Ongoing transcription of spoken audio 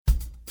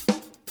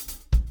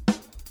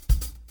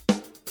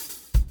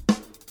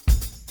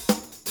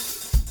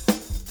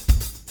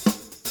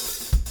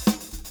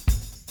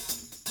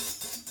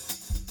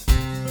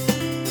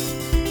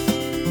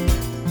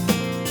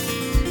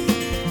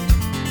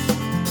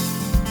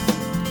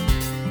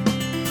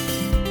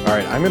All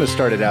right, I'm going to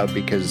start it out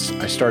because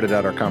I started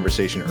out our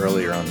conversation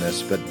earlier on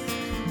this, but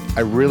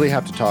I really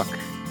have to talk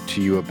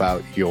to you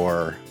about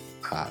your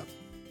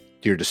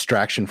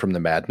distraction from the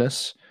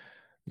madness.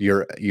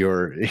 Your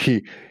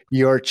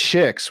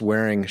chicks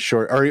wearing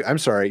short, or I'm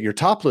sorry, your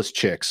topless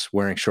chicks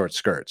wearing short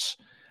skirts.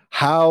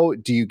 How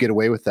do you get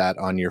away with that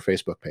on your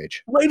Facebook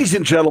page? Ladies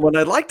and gentlemen,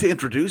 I'd like to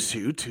introduce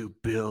you to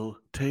Bill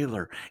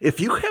Taylor. If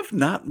you have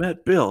not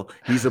met Bill,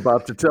 he's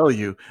about to tell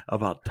you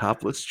about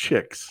topless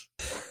chicks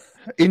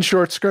in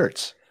short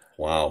skirts.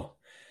 Wow.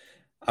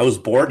 I was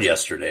bored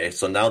yesterday,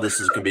 so now this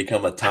is going to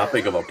become a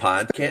topic of a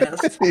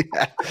podcast.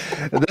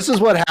 Yeah. This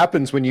is what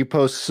happens when you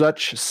post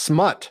such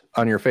smut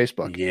on your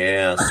Facebook.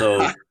 Yeah.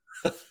 So,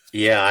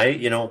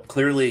 yeah,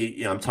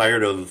 clearly, I'm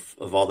tired of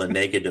all the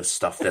negative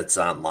stuff that's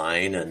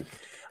online, and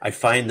I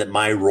find that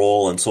my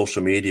role in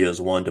social media is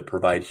one to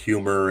provide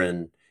humor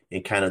and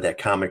kind of that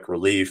comic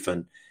relief,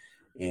 and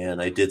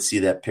I did see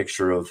that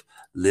picture of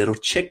little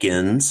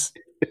chickens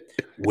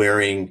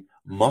wearing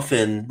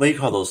muffin. What do you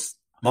call those?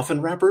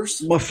 Muffin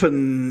wrappers?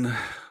 Muffin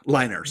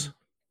liners.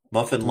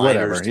 Muffin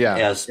liners. Whatever,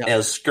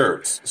 as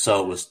skirts.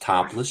 So it was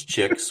topless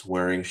chicks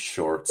wearing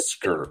short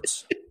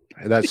skirts.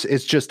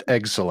 It's just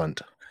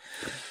excellent.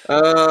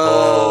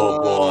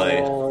 Oh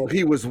boy.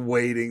 He was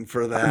waiting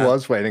for that. I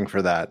was waiting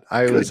for that.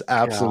 I was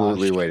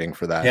absolutely waiting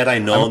for that. Had I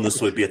known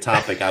this would be a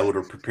topic, I would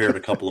have prepared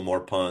a couple of more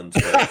puns.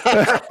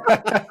 I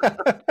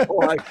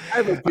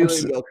have a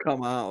feeling they'll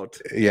come out.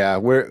 Yeah,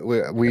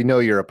 we know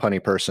you're a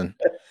punny person.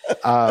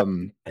 I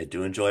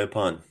do enjoy a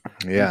pun.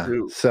 Yeah.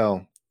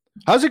 So,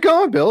 how's it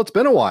going, Bill? It's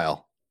been a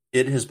while.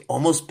 It has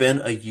almost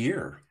been a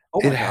year.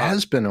 It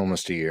has been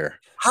almost a year.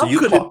 How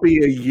could it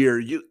be a year?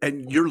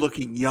 You're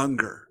looking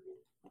younger.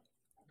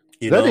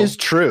 That is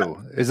true.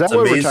 Is that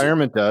what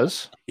retirement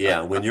does?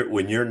 Yeah, when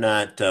you're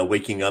not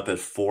waking up at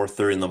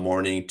 4:30 in the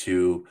morning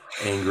to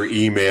angry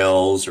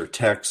emails or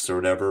texts or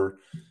whatever,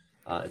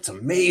 it's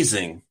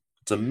amazing.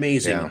 It's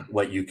amazing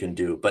what you can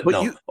do. But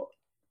no.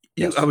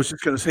 Yes. I was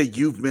just going to say,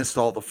 you've missed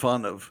all the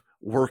fun of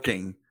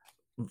working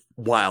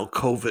while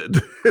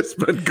COVID has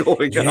been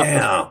going on.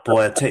 Yeah,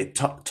 boy, I tell you,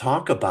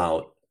 talk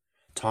about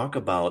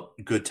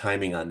good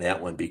timing on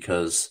that one,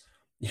 because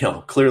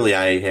clearly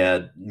I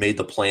had made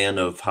the plan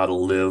of how to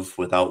live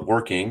without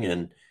working,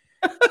 and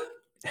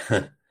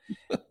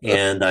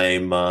and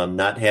I'm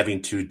not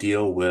having to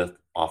deal with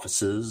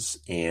offices.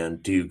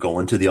 And do you go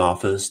into the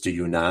office? Do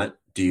you not?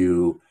 Do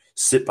you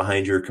sit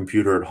behind your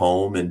computer at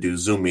home and do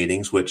Zoom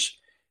meetings, which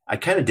I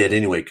kind of did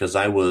anyway, because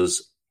I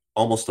was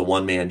almost a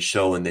one-man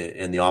show in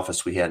the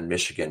office we had in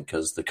Michigan,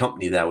 because the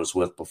company that I was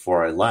with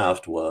before I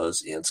left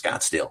was in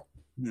Scottsdale.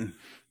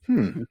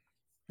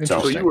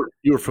 So you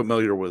were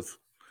familiar with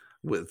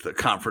the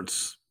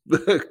conference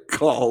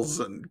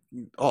calls and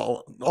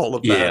all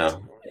of that.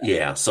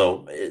 Yeah.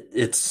 So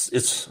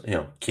it's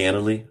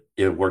candidly,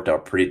 it worked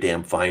out pretty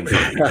damn fine for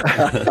me.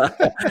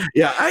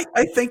 Yeah,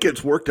 I think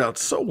it's worked out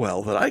so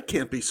well that I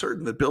can't be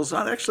certain that Bill's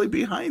not actually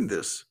behind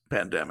this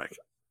pandemic.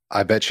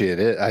 I bet you it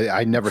is.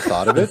 I never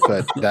thought of it,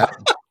 but that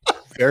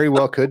very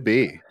well could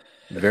be.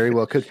 Very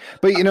well could.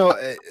 But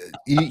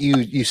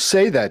you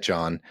say that,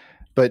 John,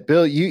 but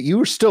Bill, you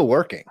were still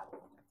working.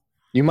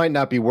 You might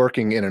not be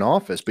working in an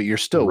office, but you're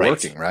still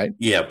working, right?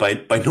 Yeah,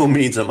 by no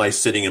means am I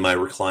sitting in my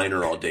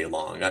recliner all day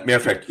long. Matter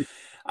of fact,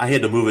 I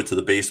had to move it to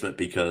the basement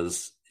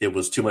because it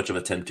was too much of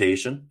a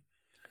temptation.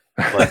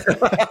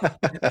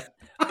 But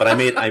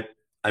I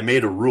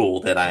made a rule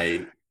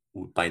that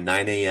by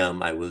 9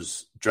 a.m. I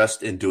was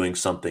dressed and doing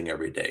something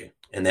every day,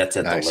 and that's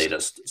at the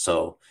latest.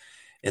 So,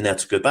 and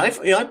that's good. But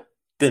I've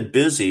been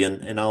busy,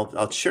 and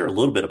I'll share a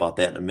little bit about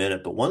that in a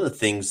minute. But one of the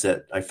things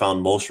that I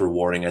found most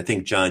rewarding, I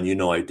think, John,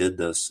 I did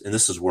this, and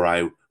this is where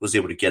I was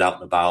able to get out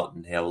and about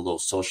and have a little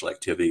social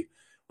activity,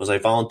 was I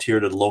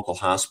volunteered at a local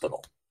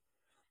hospital.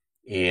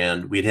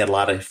 And we'd had a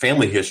lot of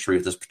family history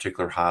at this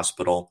particular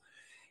hospital,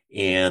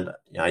 and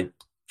I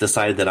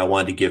decided that I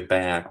wanted to give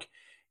back,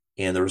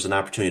 and there was an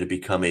opportunity to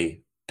become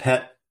a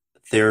pet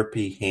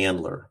therapy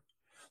handler.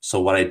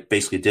 So what I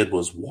basically did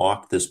was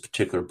walk this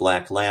particular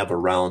black lab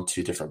around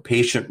to different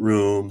patient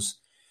rooms,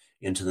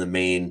 into the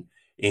main,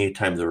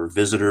 anytime there were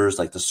visitors,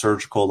 like the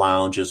surgical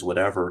lounges,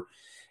 whatever,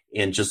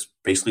 and just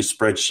basically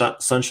spread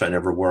sunshine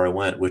everywhere I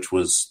went, which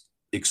was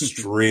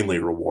extremely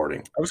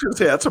rewarding. I was going to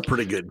say, that's a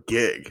pretty good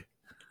gig.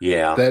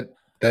 Yeah.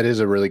 That is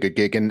a really good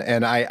gig.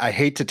 And I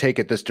hate to take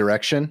it this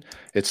direction.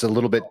 It's a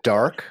little bit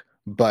dark,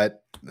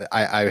 but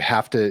I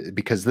have to,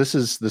 because this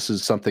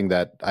is something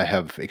that I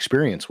have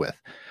experience with.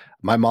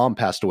 My mom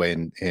passed away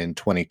in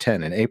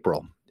 2010 in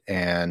April,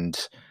 and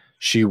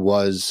she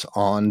was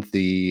on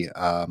the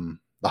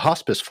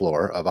hospice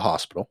floor of a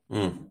hospital.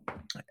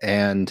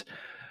 And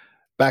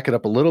back it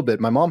up a little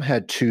bit, my mom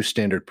had 2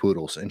 standard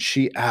poodles, and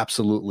she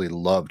absolutely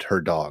loved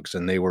her dogs,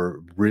 and they were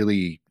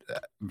really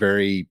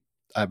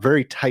a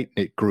very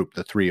tight-knit group,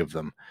 the 3 of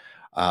them.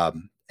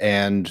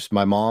 And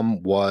my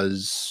mom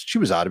she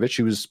was out of it.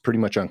 She was pretty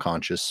much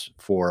unconscious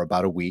for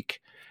about a week.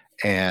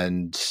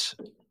 And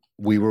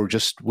we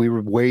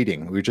were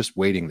waiting. We were just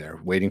waiting there,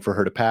 waiting for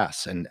her to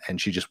pass. And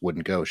she just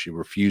wouldn't go. She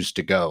refused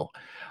to go.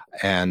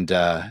 And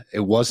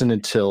it wasn't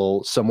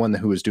until someone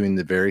who was doing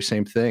the very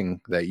same thing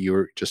that you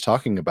were just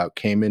talking about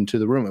came into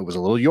the room. It was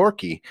a little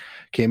Yorkie,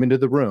 came into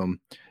the room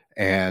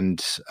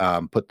and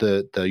put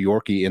the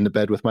Yorkie in the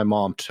bed with my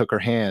mom, took her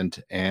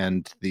hand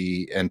and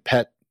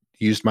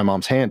used my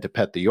mom's hand to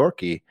pet the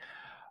Yorkie.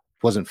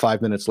 Wasn't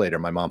 5 minutes later,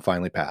 my mom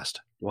finally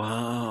passed.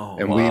 Wow.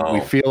 And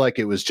we feel like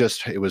it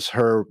was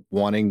her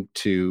wanting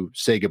to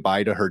say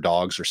goodbye to her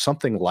dogs or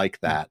something like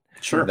that.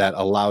 Sure. That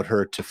allowed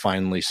her to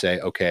finally say,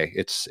 okay,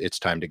 it's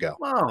time to go.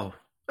 Wow.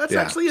 That's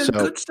actually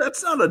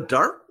that's not a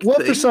dark well,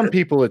 thing. For some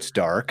people it's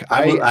dark.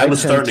 I was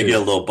starting to get a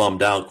little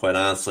bummed out, quite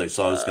honestly,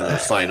 so I was going to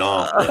sign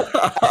off.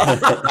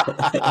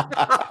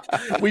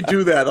 We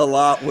do that a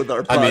lot with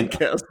our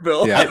podcast,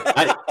 Bill.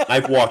 Yeah.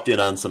 I've walked in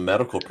on some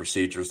medical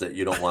procedures that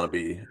you don't want to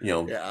be,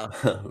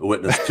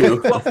 witness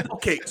to. Well,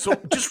 okay, so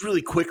just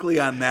really quickly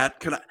on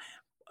that,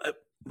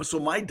 so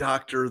my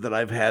doctor that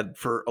I've had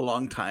for a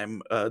long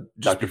time,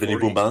 Dr. Vinny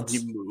Boombounce?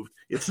 He moved.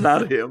 It's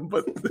not him,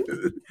 but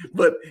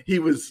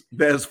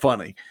that's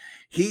funny.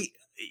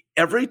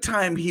 Every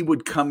time he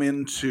would come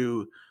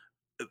into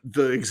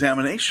the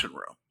examination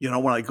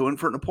room, when I go in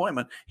for an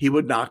appointment, he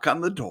would knock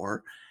on the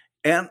door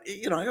and,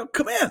 I go,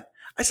 come in.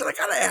 I said, I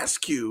got to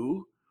ask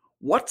you,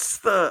 what's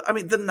the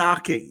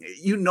knocking?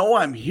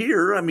 I'm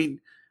here.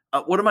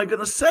 What am I going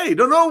to say?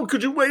 No,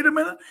 could you wait a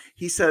minute?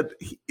 He said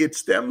it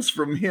stems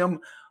from him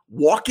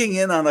walking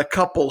in on a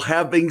couple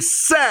having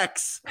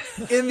sex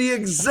in the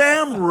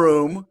exam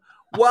room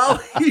while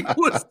he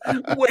was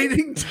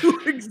waiting to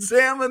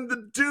examine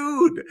the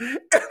dude.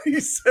 And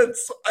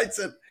I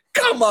said,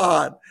 come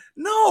on.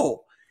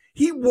 No,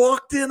 he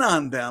walked in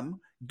on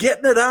them,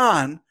 getting it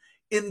on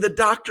in the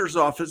doctor's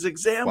office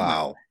exam.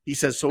 Wow. He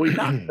says, so he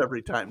knocks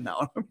every time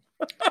now.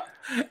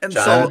 And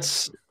John,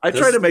 so I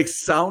try to make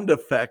sound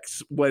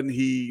effects when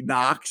he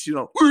knocks,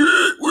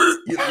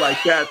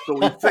 like that. So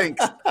he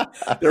thinks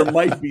there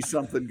might be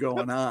something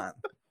going on.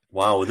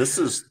 Wow, this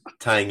is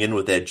tying in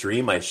with that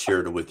dream I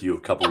shared with you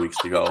a couple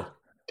weeks ago.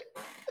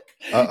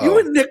 Uh-oh. You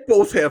and Nick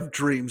both have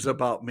dreams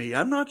about me.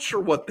 I'm not sure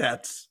what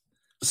that's.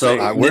 So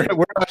we're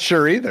not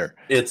sure either.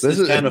 This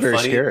is kind of very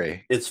funny.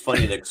 Scary. It's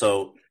funny, Nick.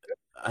 So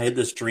I had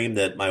this dream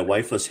that my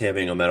wife was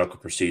having a medical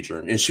procedure,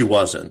 and she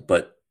wasn't,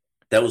 but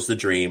that was the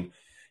dream.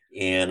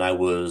 And I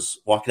was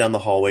walking down the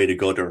hallway to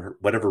go to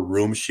whatever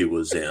room she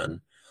was in.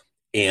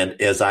 And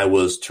as I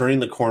was turning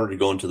the corner to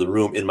go into the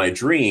room, in my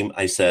dream,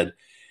 I said,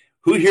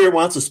 who here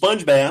wants a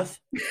sponge bath?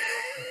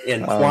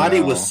 And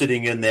Quaddy was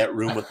sitting in that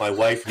room with my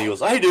wife, and he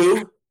goes, I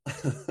do.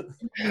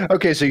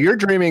 Okay, so you're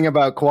dreaming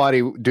about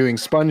Quaddy doing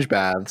sponge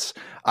baths.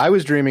 I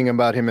was dreaming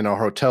about him in a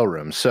hotel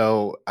room.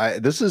 So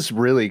this is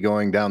really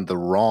going down the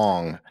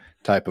wrong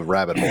type of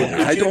rabbit hole.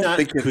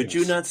 Could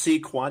you not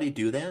see Quaddy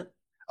do that?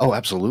 Oh,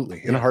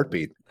 absolutely. In a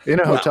heartbeat. In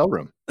a hotel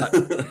room.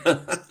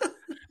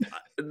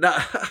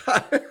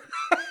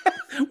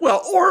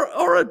 Well,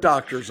 or a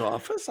doctor's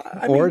office.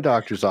 A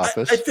doctor's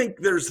office. I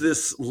think there's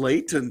this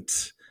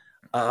latent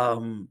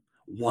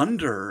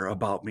wonder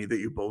about me that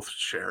you both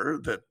share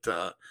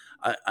that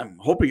I'm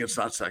hoping it's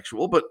not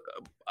sexual, but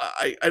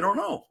I don't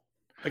know.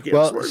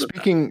 Well,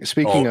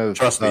 speaking of,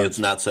 trust me, it's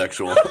not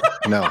sexual.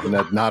 No,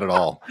 not at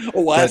all.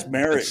 Oh, last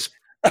married.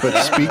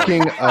 But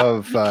speaking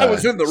of, I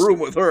was in the room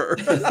with her.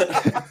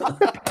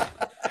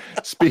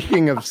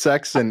 Speaking of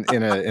sex in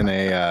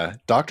a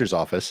doctor's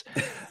office,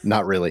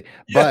 not really.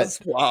 But yes,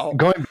 wow.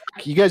 Going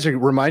back, you guys are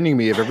reminding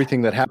me of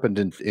everything that happened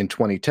in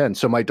 2010.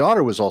 So my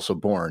daughter was also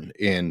born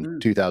in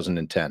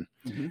 2010.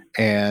 Mm-hmm.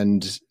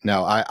 And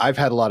now I've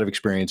had a lot of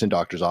experience in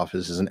doctor's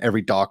offices, and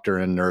every doctor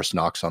and nurse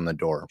knocks on the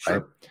door,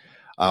 sure.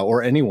 Right?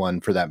 Or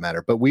anyone for that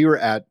matter. But we were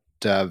at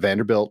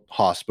Vanderbilt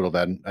Hospital,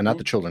 not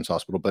the Children's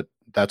Hospital, but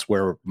that's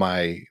where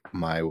my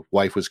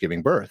wife was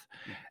giving birth.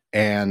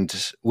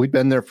 And we'd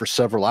been there for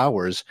several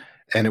hours,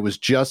 and it was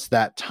just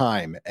that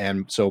time.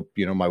 And so,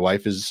 my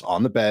wife is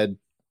on the bed,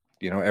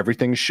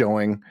 everything's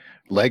showing,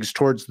 legs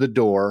towards the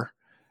door.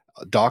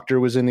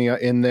 Doctor was in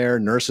there,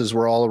 nurses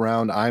were all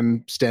around.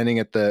 I'm standing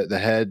at the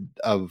head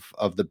of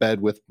the bed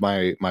with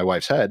my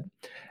wife's head.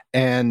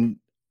 And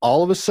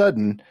all of a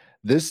sudden,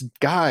 this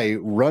guy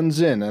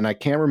runs in, and I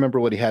can't remember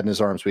what he had in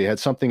his arms, but he had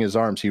something in his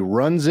arms. He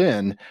runs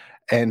in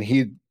and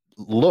he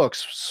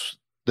looks,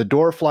 the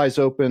door flies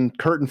open,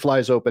 curtain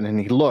flies open, and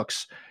he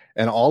looks,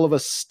 and all of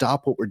us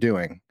stop what we're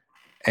doing.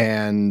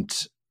 And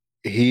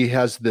he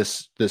has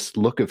this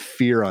look of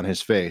fear on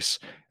his face,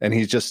 and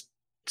he just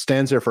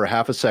stands there for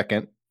half a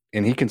second,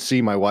 and he can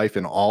see my wife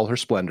in all her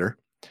splendor,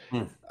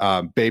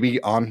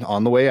 baby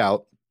on the way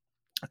out.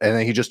 And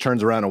then he just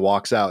turns around and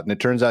walks out. And it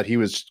turns out he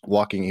was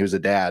a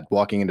dad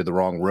walking into the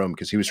wrong room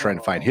because he was trying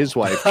to find his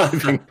wife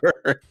giving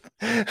birth.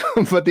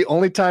 But the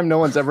only time no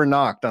one's ever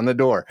knocked on the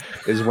door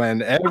is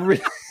when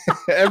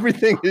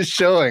everything is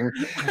showing.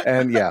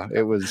 And yeah,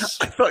 it was.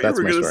 I thought you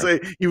were going to say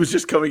he was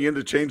just coming in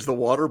to change the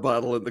water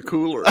bottle in the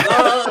cooler.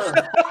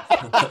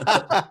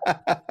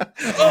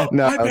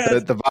 No,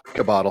 the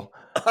vodka bottle.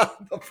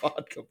 The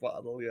vodka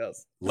bottle,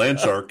 yes. Land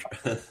shark.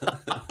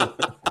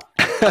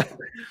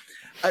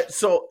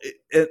 So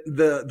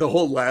the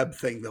whole lab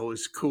thing, though,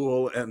 is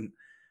cool. And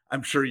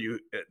I'm sure you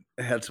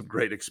had some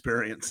great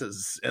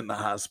experiences in the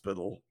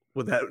hospital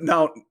with that.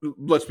 Now,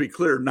 let's be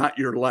clear, not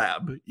your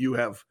lab. You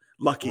have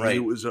Lucky, right.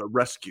 who was a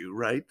rescue,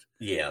 right?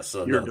 Yeah,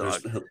 so your no,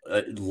 dog.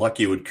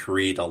 Lucky would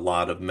create a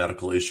lot of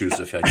medical issues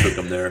if I took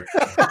him there.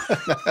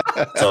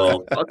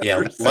 So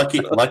yeah,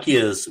 Lucky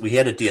is. We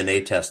had a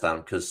DNA test on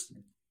him because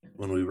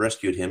when we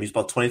rescued him, he's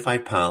about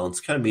 25 pounds,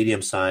 kind of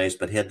medium sized,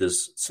 but had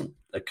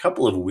a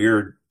couple of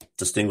weird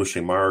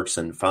distinguishing marks,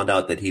 and found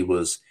out that he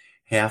was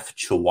half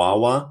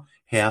Chihuahua,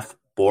 half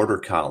Border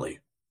Collie.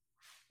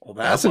 Well,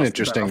 that's an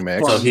interesting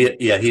mix. So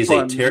he's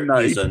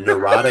a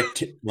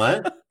neurotic.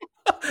 What?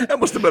 That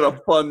must have been a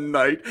fun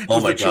night.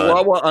 Was the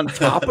Chihuahua on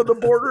top of the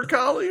Border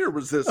Collie, or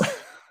was this?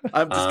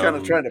 I'm just kind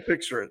of trying to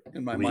picture it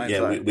in my mind's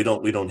eye. We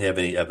don't have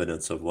any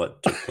evidence of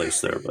what took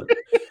place there, but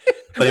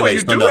anyway, well,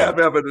 you do have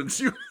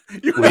evidence. We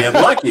have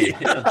Lucky.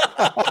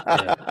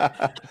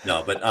 Yeah.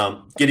 No,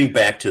 but getting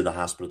back to the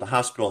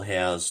hospital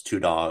has 2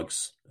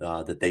 dogs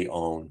that they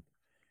own,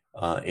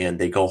 and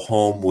they go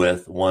home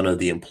with one of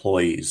the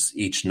employees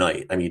each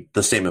night. I mean,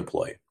 the same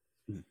employee.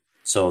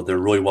 So they're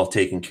really well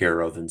taken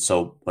care of. And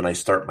so when I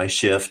start my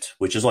shift,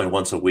 which is only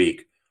once a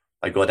week,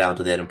 I go down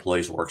to that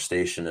employee's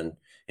workstation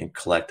and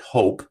collect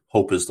Hope.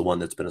 Hope is the one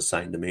that's been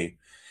assigned to me.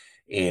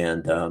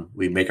 And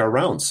we make our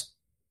rounds.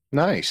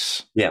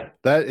 Nice. Yeah.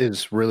 That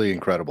is really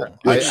incredible.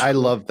 I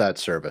love that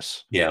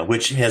service. Yeah,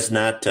 which has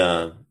not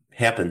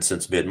happened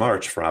since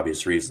mid-March for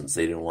obvious reasons.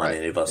 They didn't want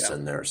any of us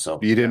in there. So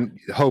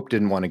Hope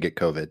didn't want to get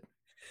COVID.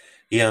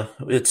 Yeah,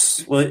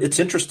 it's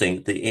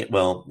interesting.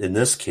 In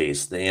this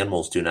case, the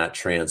animals do not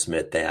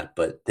transmit that,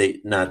 but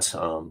they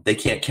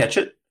can't catch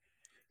it,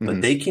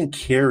 but they can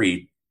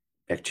carry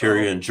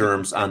bacteria and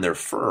germs on their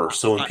fur.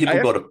 So when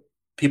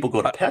people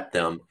go to pet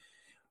them,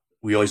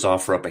 we always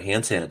offer up a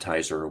hand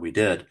sanitizer, or we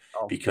did,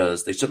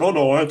 because they said, "Oh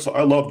no,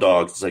 I love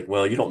dogs." It's like,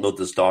 well, you don't know what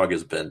this dog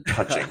has been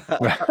touching.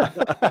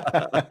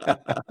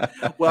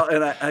 Well,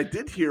 and I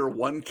did hear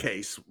one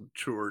case,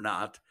 true or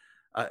not.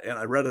 And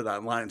I read it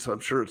online, so I'm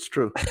sure it's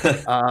true,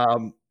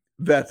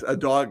 that a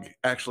dog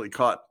actually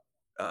caught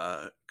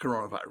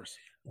coronavirus.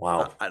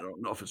 Wow. I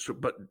don't know if it's true,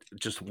 but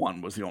just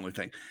one was the only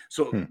thing.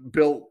 So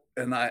Bill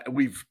and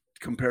we've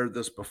compared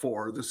this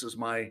before. This is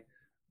my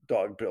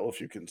dog, Bill, if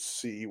you can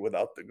see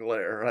without the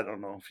glare. I don't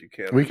know if you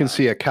can. We can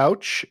see a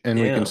couch, and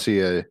we can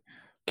see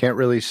can't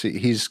really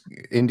see.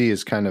 Indy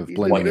is kind of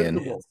blending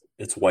in.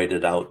 It's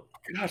whited out.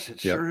 Gosh,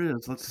 it sure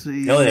is. Let's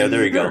see. Oh, yeah,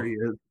 there you go. He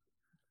is.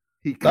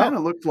 He kind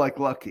of looks like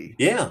Lucky.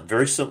 Yeah,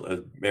 very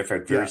similar. Matter of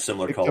fact, very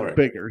similar color.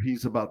 Bigger.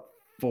 He's about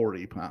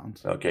 40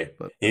 pounds. Okay.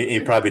 But he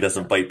probably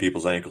doesn't bite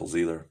people's ankles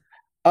either.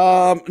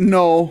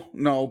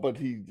 No, but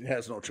he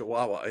has no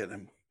Chihuahua in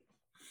him.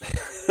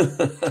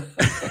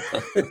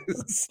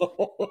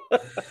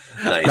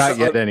 Nice. Not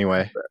yet,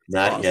 anyway.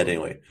 Not yet,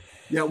 anyway.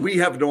 Yeah, we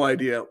have no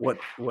idea what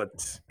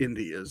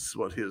Indy is,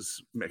 what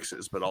his mix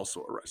is, but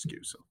also a rescue.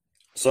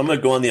 So I'm going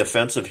to go on the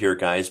offensive here,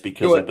 guys,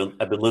 because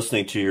I've been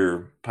listening to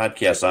your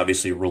podcast,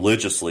 obviously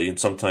religiously, and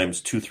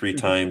sometimes 2-3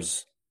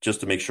 times just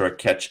to make sure I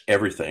catch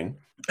everything.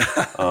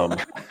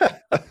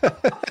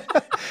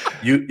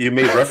 You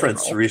made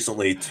reference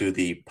recently to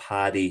the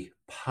Potty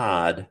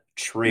Pod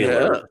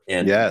trailer,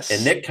 and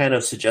Nick kind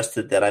of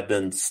suggested that I've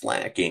been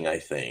slacking. I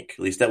think, at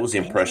least that was the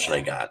impression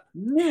I got.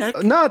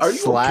 Nick, not are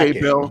slacking, you okay,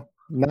 Bill?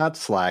 Not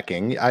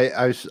slacking.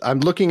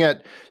 I'm looking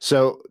at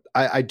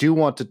I do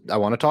want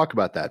to talk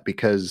about that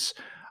because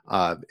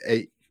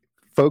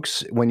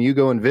folks, when you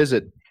go and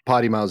visit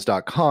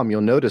pottymouths.com,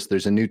 you'll notice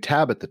there's a new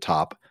tab at the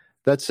top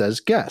that says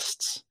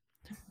guests.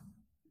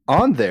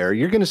 On there,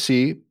 you're going to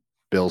see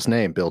Bill's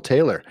name, Bill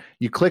Taylor.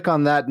 You click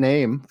on that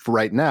name for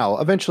right now.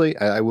 Eventually,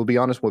 I will be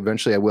honest,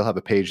 eventually I will have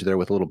a page there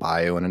with a little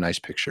bio and a nice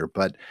picture,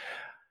 but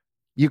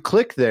you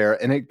click there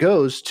and it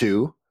goes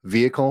to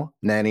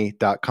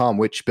vehiclenanny.com,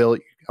 which, Bill,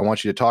 I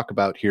want you to talk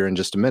about here in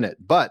just a minute.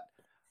 But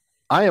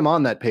I am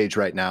on that page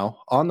right now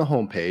on the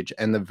homepage,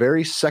 and the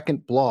very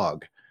second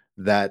blog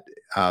that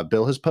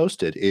Bill has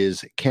posted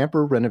is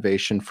Camper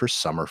Renovation for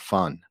Summer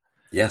Fun.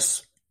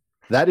 Yes.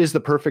 That is the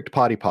perfect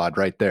potty pod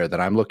right there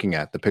that I'm looking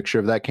at. The picture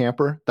of that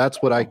camper.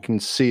 That's what I can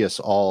see us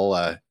all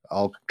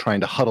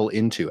trying to huddle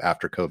into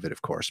after COVID,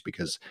 of course,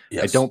 because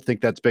I don't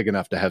think that's big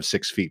enough to have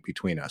 6 feet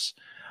between us.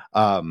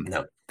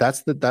 No.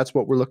 That's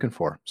what we're looking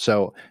for.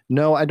 So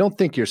no, I don't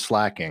think you're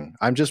slacking.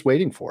 I'm just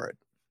waiting for it.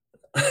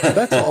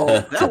 That's all.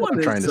 That's what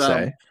I'm trying to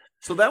say.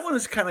 So that one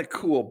is kind of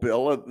cool,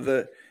 Bill.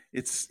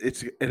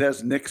 It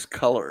has Nick's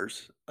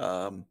colors.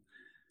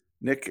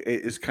 Nick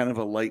is kind of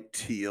a light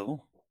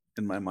teal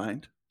in my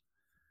mind.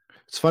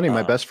 It's funny.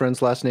 My best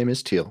friend's last name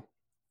is Teal.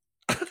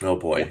 Oh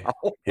boy.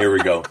 Wow. Here we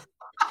go.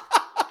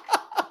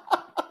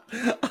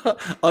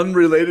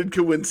 Unrelated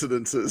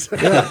coincidences.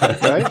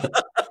 Yeah, right?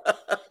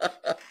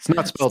 It's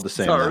not spelled the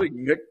same. Sorry,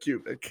 Nick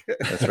Kubik.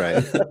 That's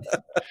right.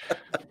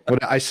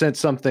 I sent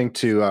something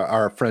to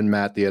our friend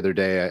Matt the other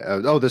day.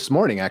 This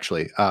morning,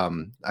 actually.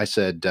 I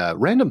said,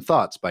 Random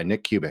Thoughts by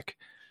Nick Kubik.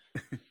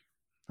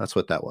 That's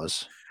what that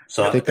was.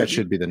 So I think that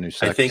should be the new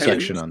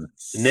section on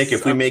Nick.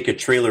 If we make a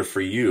trailer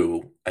for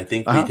you, I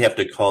think we'd have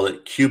to call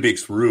it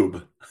Cubics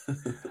Rube.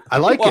 I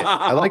like it.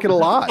 I like it a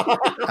lot.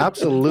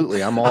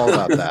 Absolutely. I'm all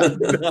about that.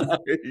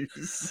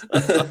 Nice.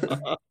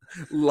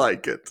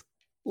 Like it.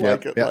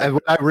 And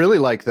what I really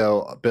like,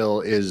 though,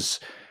 Bill,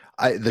 is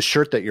the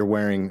shirt that you're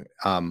wearing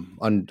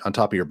on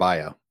top of your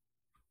bio.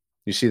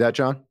 You see that,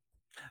 John?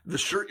 The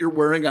shirt you're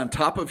wearing on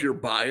top of your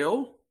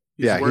bio?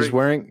 He's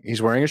wearing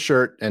a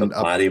shirt and the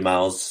Potty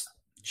Mouse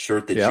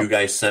shirt that you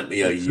guys sent me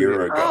a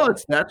year ago. Oh,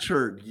 it's that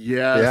shirt.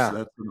 Yes.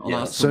 That's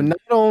awesome. So not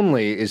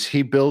only is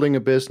he building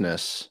a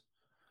business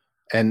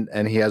and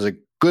he has a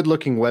good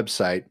looking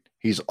website,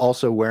 he's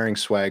also wearing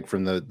swag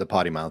from the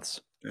Potty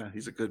Mouths. Yeah,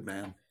 he's a good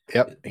man.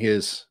 Yep, he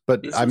is.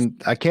 But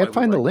I can't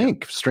find the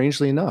link,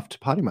 strangely enough, to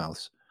Potty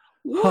Mouths.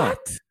 What?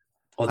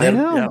 Well,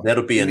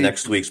 that'll be in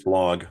next week's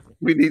blog.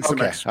 We need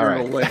some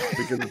external links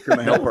because it's going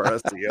to help our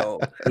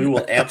SEO. We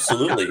will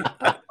absolutely.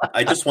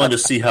 I just wanted to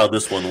see how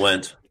this one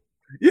went.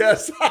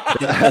 Yes.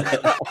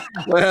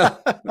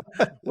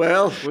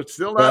 well, it's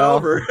still not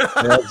over.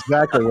 Yeah,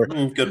 exactly. We're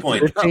good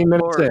point. 15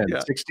 minutes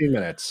in. 16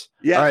 minutes.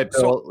 Yeah. All right,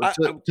 Bill.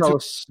 Tell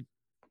us.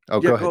 Oh,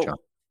 go ahead, John.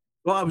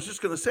 Well, I was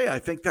just going to say, I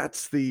think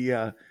that's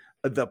the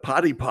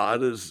potty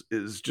pod is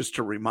just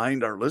to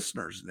remind our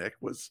listeners, Nick,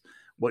 was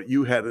what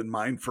you had in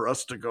mind for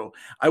us to go.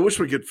 I wish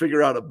we could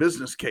figure out a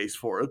business case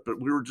for it,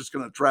 but we were just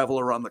going to travel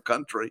around the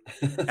country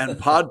and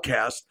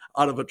podcast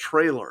out of a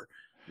trailer.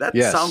 That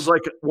sounds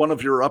like one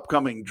of your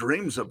upcoming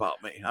dreams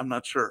about me. I'm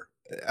not sure.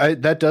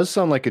 That does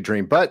sound like a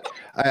dream, but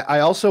I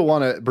also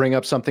want to bring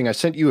up something. I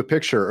sent you a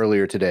picture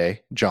earlier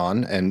today,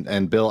 John,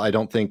 and Bill. I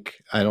don't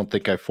think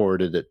I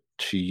forwarded it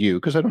to you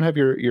because I don't have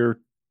your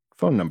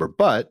phone number,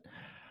 but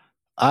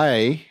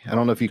I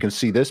don't know if you can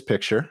see this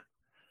picture.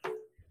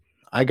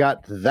 I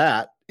got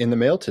that in the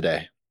mail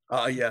today.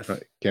 Yes. I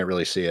can't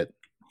really see it.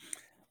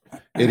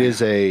 It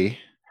is a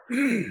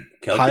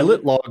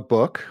pilot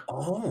logbook.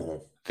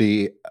 Oh.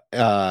 The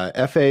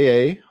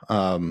FAA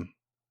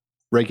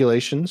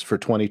regulations for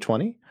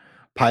 2020,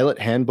 pilot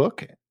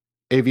handbook,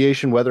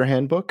 aviation weather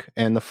handbook,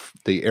 and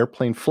the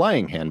airplane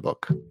flying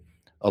handbook,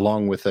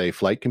 along with a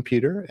flight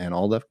computer and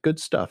all that good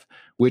stuff,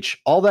 which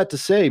all that to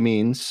say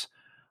means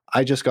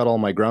I just got all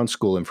my ground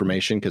school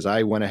information because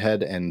I went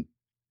ahead and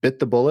bit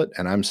the bullet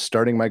and I'm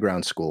starting my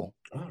ground school.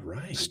 All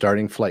right.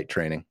 Starting flight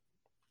training.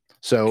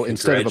 So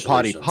instead of a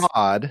potty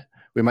pod,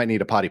 we might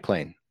need a potty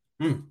plane.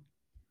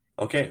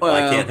 Okay. Well,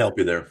 I can't help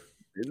you there.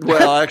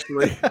 Well,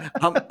 actually,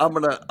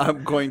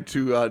 I'm going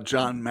to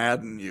John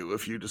Madden you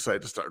if you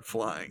decide to start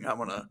flying. I'm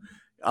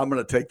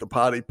gonna take the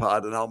potty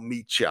pod and I'll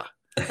meet you.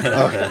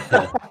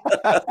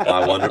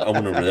 I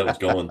wonder where that was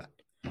going.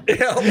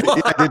 Yeah,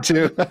 I did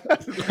too.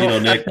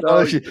 Nick.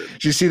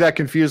 Did you see that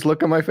confused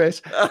look on my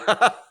face?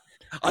 I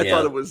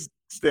thought it was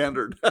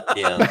standard.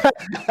 Yeah.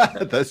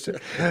 That's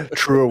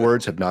truer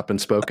words have not been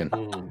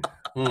spoken.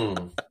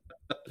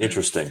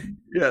 Interesting.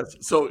 Yes.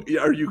 So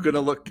are you going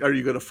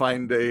to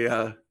find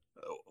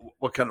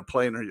what kind of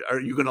plane are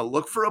you going to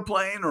look for a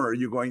plane, or are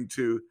you going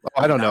to?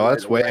 I don't know.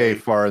 That's way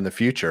far in the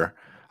future.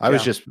 I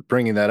was just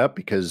bringing that up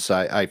because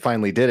I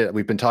finally did it.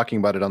 We've been talking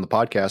about it on the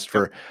podcast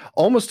for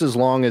almost as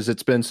long as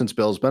it's been since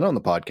Bill's been on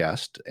the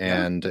podcast,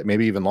 and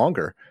maybe even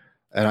longer.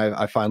 And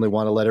I finally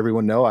want to let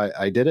everyone know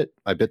I did it.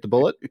 I bit the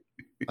bullet.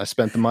 I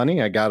spent the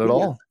money. I got it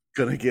all.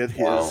 Gonna get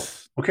his. Wow.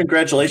 Well,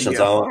 congratulations.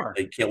 DFR.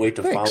 I can't wait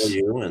to follow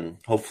you, and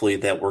hopefully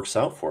that works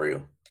out for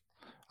you.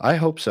 I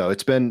hope so.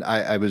 It's been,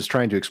 I was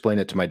trying to explain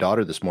it to my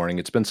daughter this morning.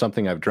 It's been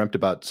something I've dreamt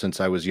about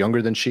since I was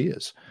younger than she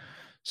is.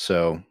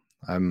 So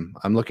I'm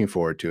looking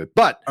forward to it.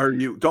 But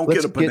don't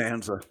get a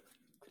Bonanza.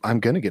 I'm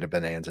going to get a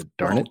Bonanza.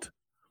 Darn it.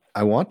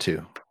 I want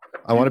to.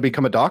 I want to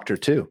become a doctor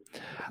too.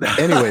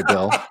 Anyway,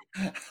 Bill.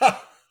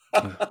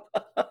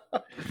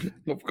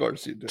 Of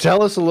course you do.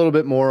 Tell us a little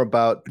bit more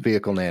about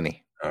Vehicle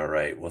Nanny. All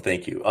right. Well,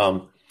 thank you.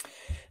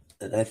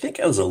 I think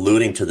I was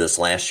alluding to this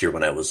last year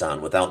when I was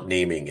on without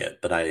naming it,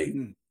 but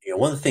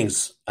one of the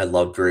things I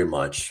love very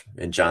much,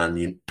 and John,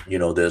 you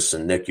know this,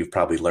 and Nick, you've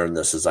probably learned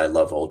this, is I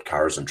love old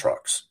cars and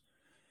trucks.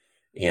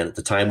 And at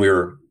the time we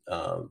were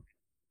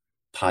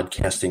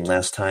podcasting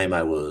last time,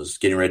 I was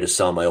getting ready to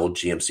sell my old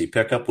GMC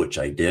pickup, which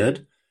I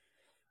did.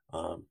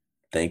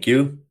 Thank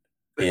you.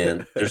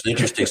 And there's an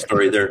interesting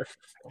story there.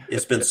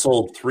 It's been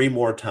sold 3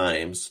 more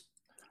times.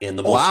 And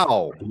the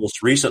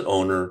most recent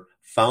owner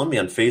found me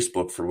on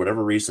Facebook for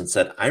whatever reason,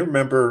 said, I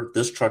remember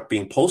this truck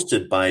being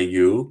posted by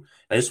you.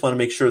 I just want to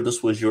make sure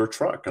this was your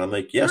truck. And I'm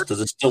like, yes. Does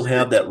it still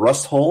have that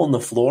rust hole in the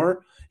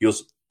floor? He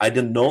goes, I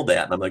didn't know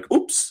that. And I'm like,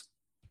 oops.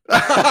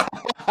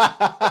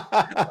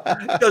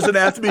 Doesn't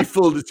have to be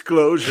full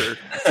disclosure.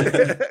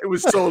 It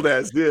was sold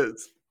as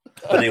is.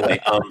 But anyway,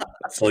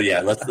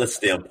 let's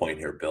stay on point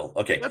here, Bill.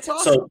 Okay. That's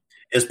awesome. So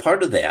as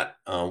part of that,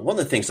 one of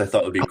the things I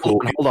thought would be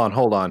cool.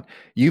 Hold on.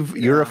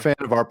 You're a fan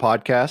of our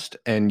podcast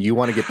and you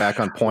want to get back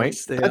on point.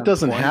 That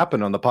doesn't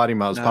happen on the Potty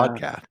Mouths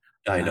podcast.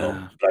 I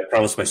know, but I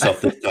promised myself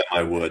this time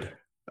I would.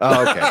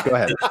 Oh, okay. Go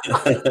ahead.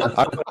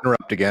 I will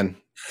interrupt again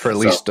for at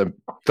least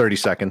 30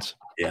 seconds.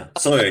 Yeah.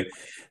 So anyway,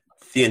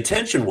 the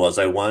intention was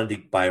I wanted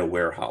to buy a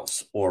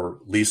warehouse or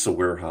lease a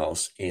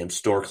warehouse and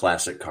store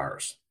classic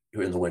cars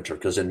in the winter,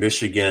 because in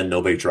Michigan,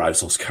 nobody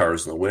drives those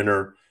cars in the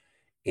winter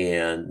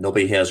and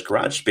nobody has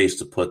garage space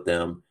to put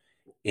them.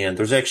 And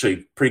there's actually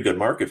a pretty good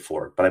market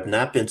for it, but I've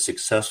not been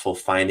successful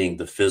finding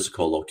the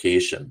physical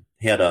location.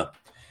 Had a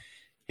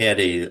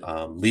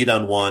lead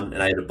on one,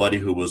 and I had a buddy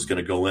who was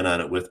going to go in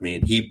on it with me,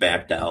 and he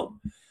backed out.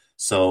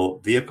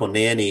 So Vehicle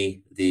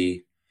Nanny,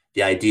 the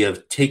idea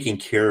of taking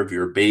care of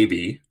your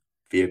baby,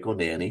 Vehicle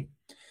Nanny,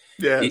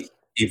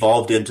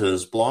 evolved into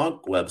this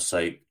blog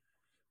website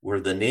where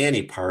the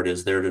nanny part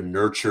is there to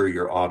nurture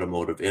your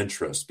automotive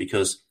interest.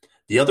 Because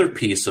the other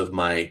piece of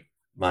my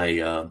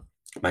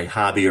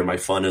hobby or my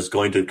fun is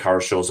going to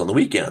car shows on the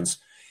weekends.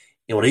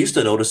 And what I used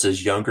to notice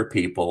is younger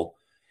people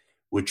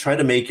would try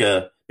to make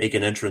an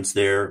entrance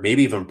there,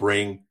 maybe even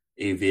bring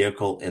a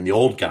vehicle, and the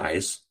old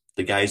guys,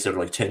 the guys that are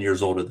like 10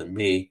 years older than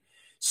me,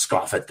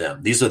 scoff at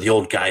them. These are the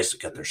old guys that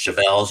got their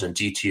Chevelles and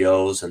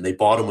GTOs, and they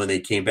bought them when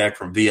they came back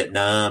from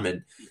Vietnam,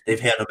 and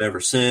they've had them ever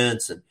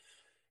since. And,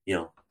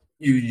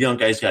 you young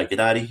guys got to get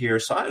out of here.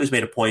 So I always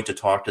made a point to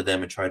talk to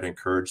them and try to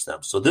encourage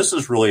them. So this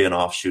is really an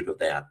offshoot of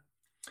that.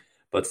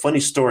 But funny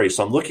story.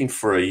 So I'm looking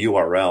for a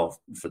URL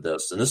for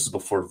this, and this is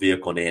before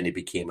Vehicle Nanny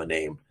became a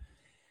name.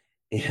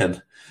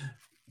 And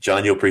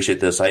John, you'll appreciate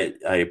this. I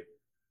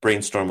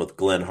brainstormed with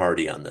Glenn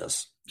Hardy on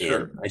this.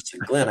 Sure. And I said,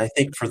 Glenn, I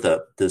think for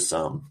this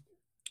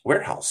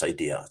warehouse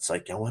idea, it's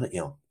like, I want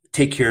to,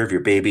 take care of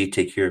your baby,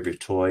 take care of your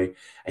toy.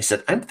 I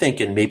said, I'm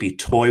thinking maybe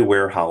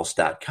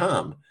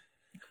toywarehouse.com.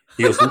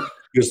 He goes,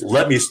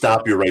 let me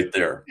stop you right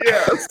there.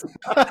 Yes.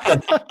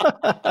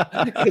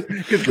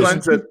 Because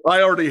Glenn said,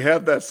 I already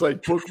have that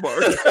site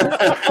bookmarked.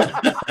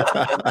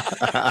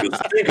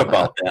 Think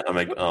about that. I'm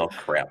like, oh,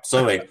 crap. So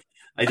anyway,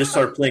 I just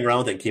started playing around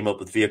with it and came up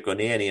with Vehicle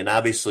Nanny. And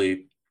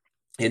obviously,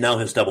 it now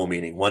has double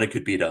meaning. One, it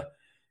could be to,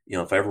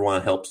 if I ever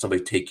want to help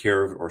somebody take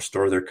care of or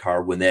store their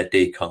car when that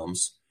day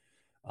comes,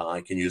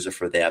 I can use it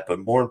for that. But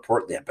more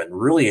importantly, I've been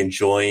really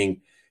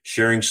enjoying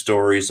sharing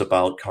stories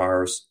about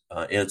cars.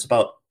 And it's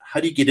about, how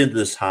do you get into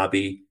this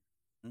hobby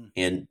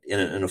in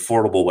an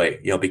affordable way?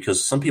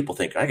 Because some people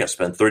think, I got to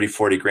spend 30,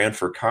 40 grand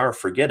for a car,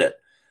 forget it.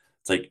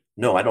 It's like,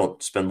 no, I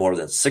don't spend more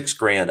than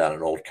 $6,000 on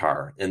an old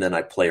car. And then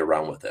I play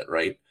around with it,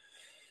 right?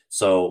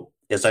 So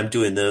as I'm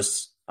doing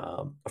this,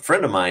 a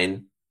friend of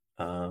mine,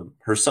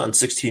 her son,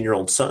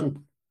 16-year-old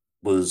son,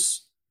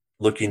 was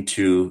looking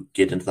to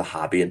get into the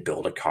hobby and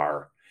build a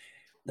car.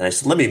 And I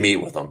said, let me meet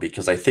with him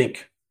because I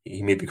think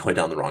he may be going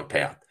down the wrong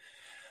path.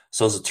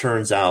 So as it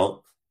turns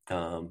out,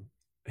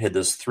 had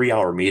this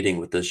 3-hour meeting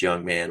with this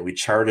young man. We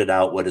charted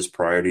out what his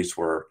priorities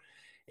were,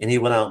 and he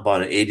went out and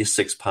bought an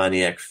 86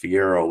 Pontiac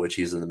Fiero, which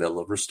he's in the middle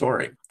of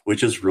restoring,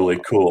 which is really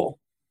cool.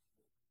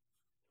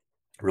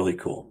 Really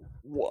cool.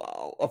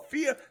 Wow. A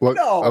Fiero?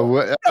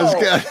 No.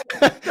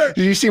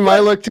 Did you see my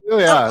look too?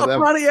 Yeah. A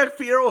Pontiac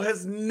Fiero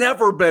has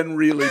never been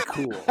really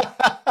cool.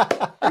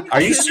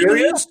 Are you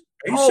serious?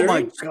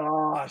 My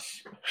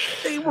gosh.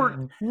 They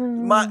were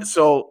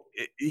so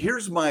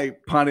here's my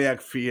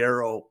Pontiac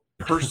Fiero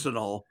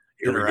personal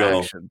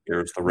interaction.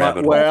 Here's the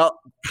rabbit hole. Well,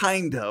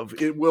 kind of.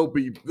 It will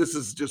be. This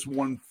is just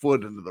one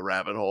foot into the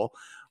rabbit hole.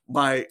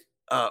 My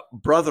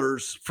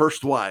brother's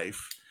first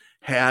wife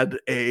had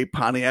a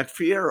Pontiac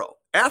Fiero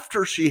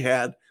after she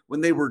had,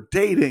 when they were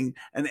dating,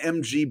 an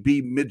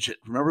MGB midget.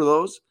 Remember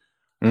those?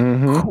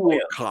 Mm-hmm.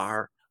 Cool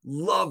car.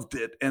 Loved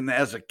it. And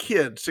as a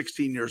kid,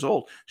 16 years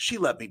old, she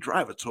let me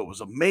drive it. So it was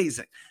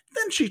amazing.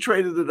 Then she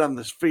traded it on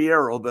this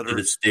Fiero that did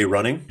it stay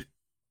running?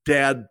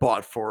 Dad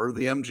bought for her.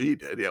 The MG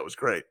did. Yeah, it was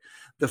great.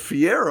 The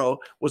Fiero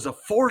was a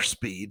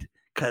 4-speed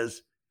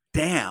because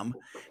damn.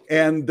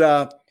 And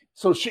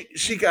so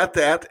she got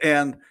that.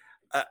 And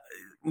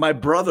my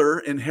brother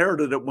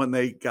inherited it when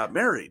they got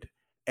married.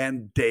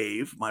 And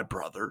Dave, my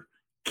brother,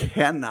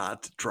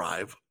 cannot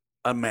drive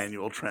a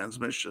manual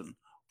transmission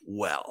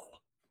well,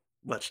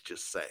 let's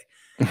just say.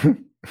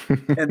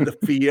 And the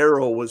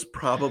Fiero was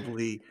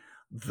probably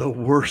the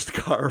worst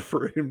car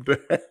for him to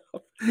have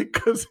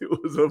because it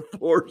was a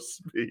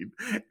 4-speed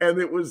and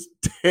it was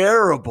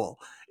terrible.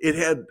 It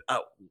had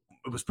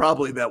it was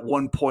probably that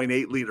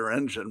 1.8 liter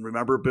engine.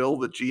 Remember, Bill,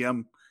 that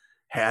GM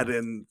had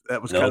in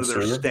that was kind of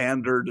their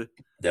standard.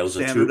 That was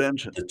standard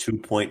engine, the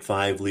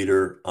 2.5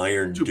 liter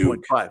Iron 2.5.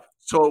 Duke.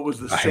 So it was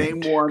the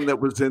same one that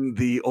was in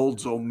the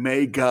Olds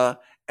Omega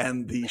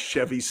and the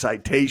Chevy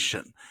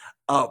Citation.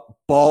 A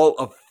ball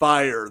of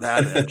fire,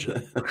 that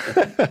engine.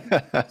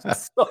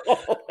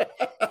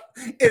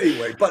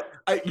 Anyway, but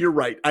you're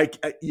right.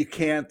 You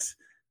can't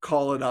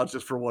call it out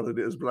just for what it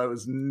is. But I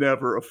was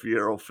never a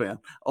Fiero fan,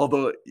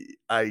 although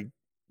I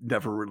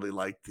never really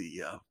liked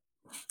the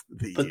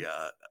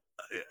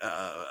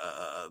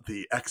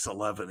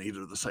X11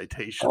 either. The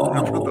Citation.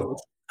 Remember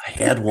those? I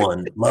had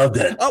one. Loved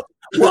it. Oh,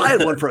 well, I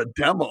had one for a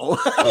demo.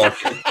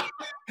 Okay.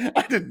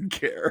 I didn't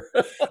care.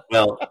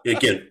 Well,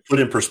 again, put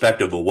in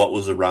perspective of what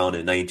was around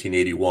in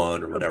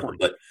 1981 or whatever.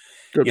 But,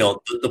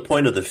 the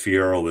point of the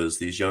Fiero is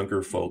these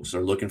younger folks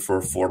are looking for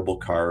affordable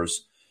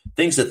cars,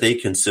 things that they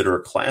consider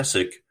a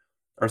classic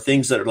are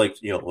things that are like,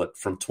 what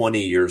from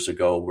 20 years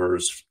ago,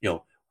 whereas,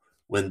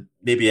 when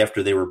maybe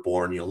after they were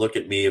born, look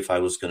at me, if I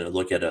was going to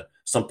look at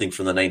something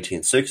from the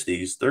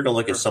 1960s, they're going to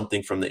look at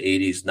something from the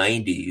 80s,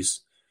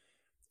 90s.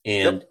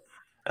 And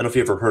I don't know if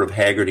you ever heard of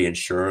Haggerty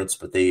Insurance,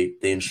 but they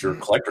insure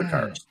collector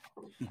cars.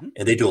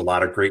 And they do a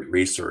lot of great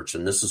research.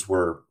 And this is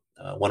where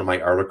one of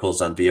my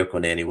articles on Vehicle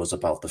Nanny was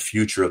about the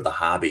future of the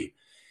hobby.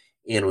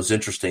 And it was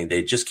interesting.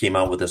 They just came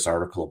out with this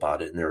article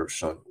about it. And they're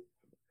showing,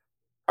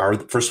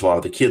 first of all,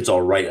 are the kids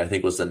all right? I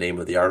think was the name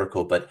of the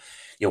article. But,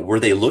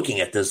 were they looking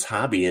at this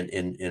hobby and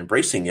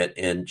embracing it?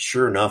 And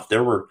sure enough, they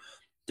were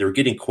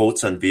getting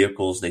quotes on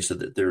vehicles. And they said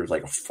that there's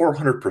like a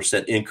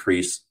 400%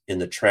 increase in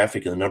the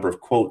traffic and the number of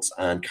quotes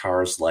on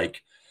cars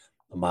like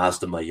the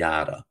Mazda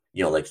Miata,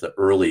 like the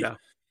early,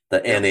 the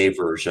NA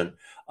version,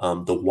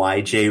 the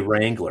YJ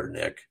Wrangler,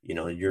 Nick.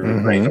 You're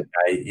a Wrangler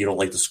guy. You don't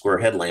like the square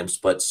headlamps,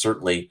 but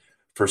certainly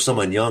for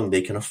someone young,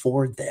 they can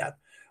afford that.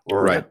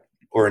 Or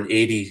an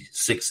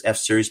 86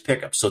 F-Series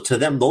pickup. So to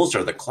them, those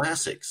are the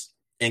classics.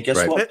 And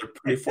guess what? They're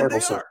pretty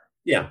affordable. So,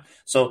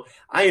 so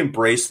I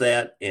embrace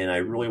that, and I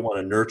really want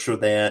to nurture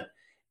that.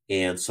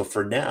 And so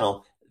for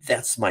now,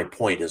 that's my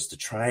point, is to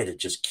try to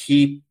just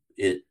keep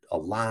it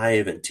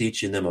alive and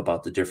teaching them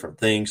about the different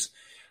things.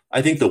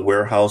 I think the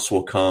warehouse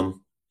will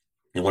come.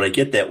 And when I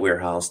get that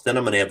warehouse, then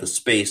I'm going to have the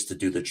space to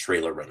do the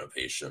trailer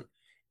renovation.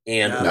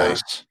 And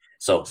nice.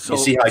 So you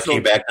see how I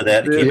came back to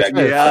that?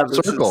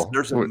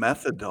 There's a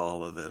method to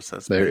all of this.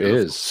 There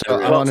is.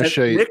 So I want to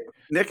show you.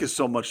 Nick is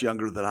so much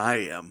younger than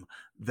I am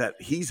that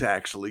he's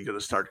actually going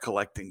to start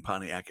collecting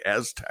Pontiac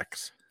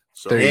Aztecs.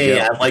 So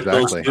I like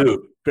those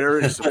too.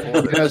 Very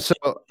supportive. So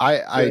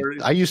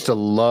I used to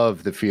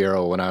love the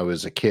Fiero when I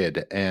was a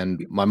kid,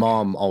 and my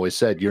mom always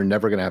said, "You're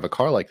never going to have a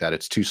car like that.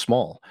 It's too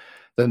small."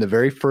 Then the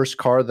very first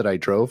car that I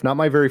drove, not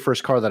my very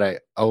first car that I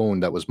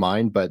owned that was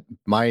mine, but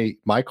my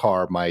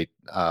car, my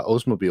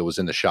Oldsmobile was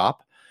in the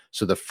shop.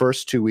 So the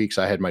first 2 weeks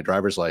I had my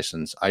driver's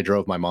license, I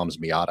drove my mom's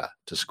Miata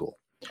to school.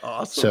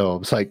 Awesome. So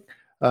it's like,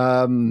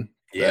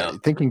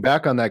 thinking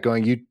back on that,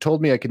 going, you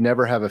told me I could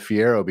never have a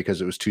Fiero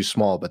because it was too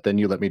small, but then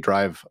you let me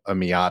drive a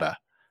Miata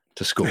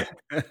to school.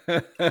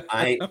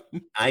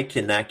 I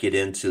cannot get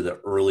into the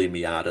early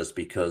Miatas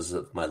because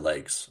of my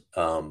legs.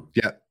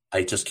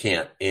 I just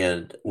can't.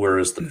 And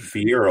whereas the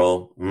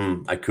Fiero,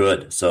 I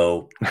could.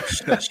 So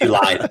she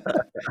lied.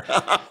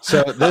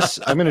 So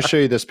I'm going to show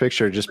you this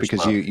picture just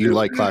because you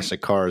like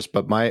classic cars.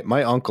 But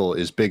my uncle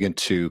is big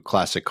into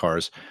classic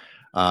cars.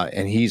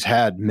 And he's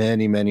had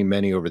many, many,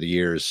 many over the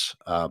years.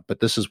 But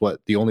this is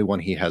the only one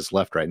he has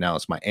left right now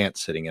is my aunt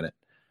sitting in it.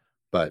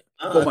 But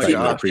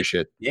I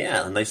appreciate it.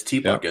 Yeah, a nice tea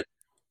bucket.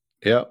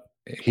 Yep.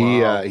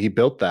 He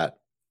built that.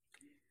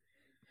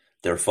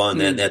 They're fun.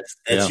 That's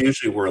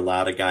usually where a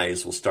lot of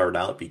guys will start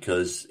out,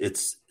 because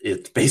it's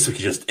basically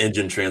just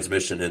engine,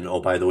 transmission, and, oh,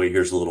 by the way,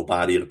 here's a little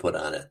body to put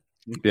on it.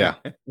 Yeah.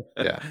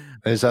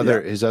 His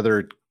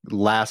other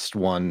last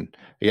one,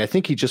 I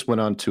think he just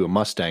went on to a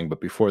Mustang, but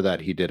before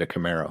that he did a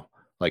Camaro,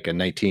 like a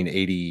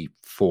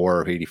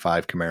 1984 or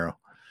 85 Camaro.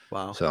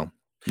 Wow. So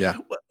yeah.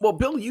 Well,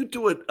 Bill, you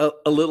do it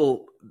a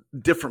little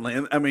differently.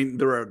 And I mean,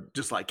 there are,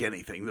 just like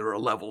anything, there are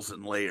levels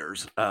and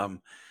layers.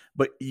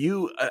 But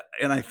you,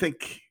 and I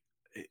think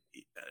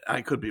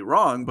I could be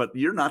wrong, but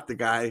you're not the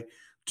guy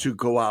to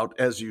go out,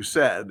 as you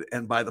said,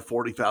 and buy the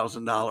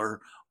 $40,000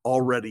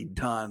 already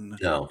done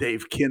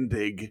Dave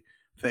Kindig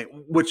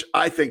thing, which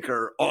I think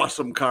are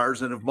awesome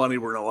cars. And if money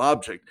were no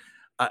object,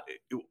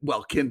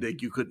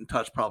 Kindig you couldn't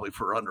touch probably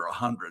for under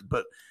 100,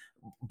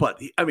 but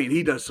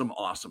he does some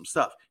awesome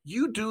stuff.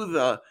 You do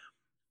the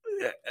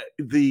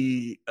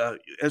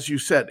as you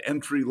said,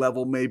 entry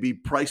level, maybe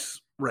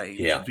price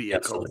range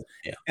vehicles,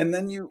 and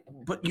then you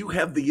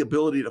have the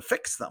ability to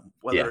fix them,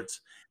 whether it's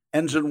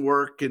engine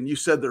work. And you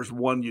said there's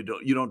one you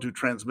don't do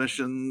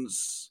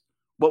transmissions.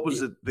 What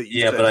was it that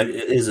you said? But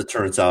as it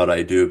turns out,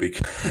 I do,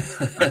 because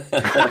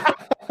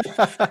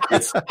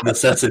it's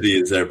necessity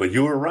is there. But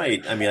you were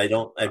right. I mean,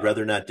 I'd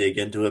rather not dig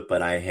into it,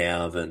 but I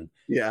have, and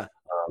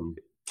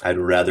I'd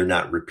rather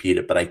not repeat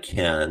it, but I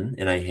can,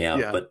 and I have.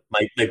 Yeah. But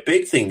my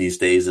big thing these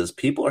days is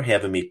people are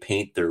having me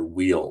paint their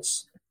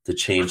wheels to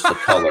change the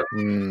color.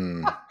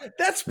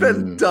 That's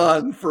been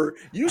done for,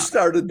 you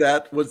started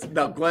that,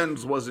 now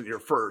Glenn's wasn't your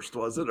first,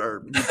 was it?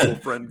 Our mutual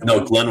friend?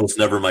 No, Glenn was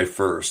never my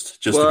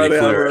first, just to be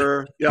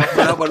clear. Yeah,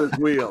 how about his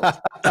wheels?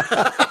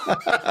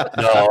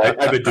 No,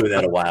 I've been doing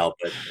that a while,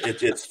 but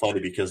it's funny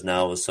because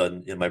now all of a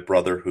sudden, my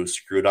brother, who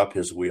screwed up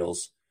his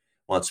wheels,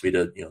 wants me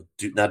to,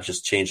 do not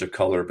just change the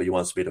color, but he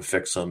wants me to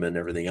fix them and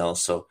everything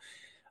else. So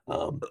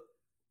I'm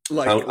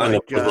gonna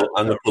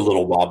put a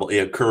little wobble,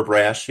 curb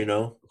rash,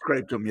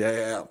 Scraped them,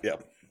 yeah.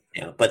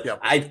 But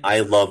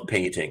I love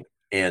painting,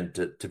 and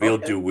to be able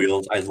to do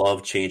wheels, I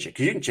love changing,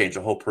 because you can change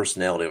the whole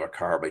personality of a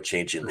car by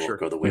changing the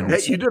look of the wheels.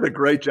 Hey, you did a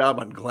great job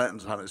on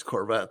Glenton's on his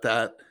Corvette.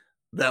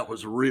 That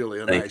was really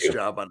a nice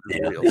job on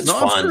his wheels. It's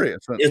fun.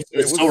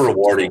 It's so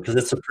rewarding, because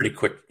it's a pretty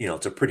quick,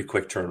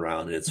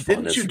 turnaround, and it's fun.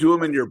 Didn't you do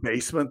them in your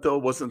basement though?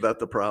 Wasn't that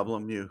the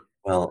problem?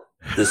 Well,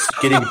 this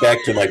getting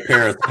back to my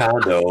parents'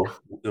 condo,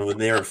 when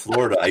they were in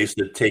Florida, I used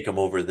to take them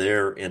over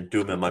there and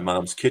do them in my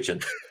mom's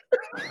kitchen.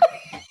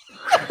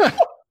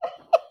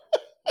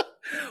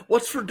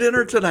 What's for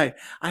dinner tonight?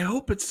 I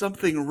hope it's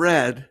something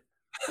red.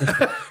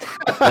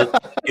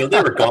 But,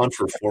 they were gone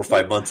for 4 or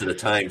 5 months at a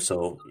time.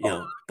 So,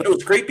 but it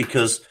was great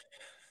because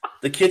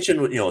the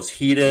kitchen, was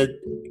heated,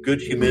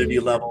 good humidity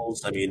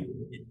levels. I mean,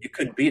 you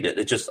couldn't beat it.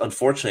 It just,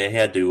 unfortunately,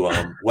 I had to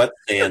wet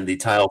sand the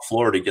tile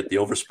floor to get the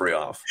overspray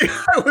off.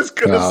 I was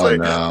going to say,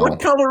 no. What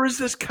color is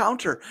this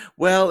counter?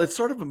 Well, it's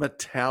sort of a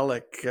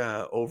metallic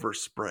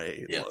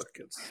overspray look.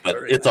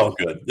 It's all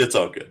good. It's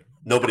all good.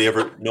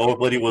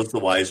 Nobody was the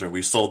wiser.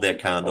 We sold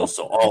that condo,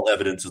 so all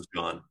evidence is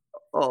gone.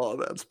 Oh,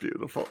 that's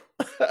beautiful.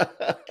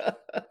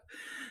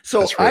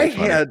 So that's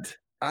really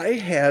I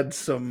had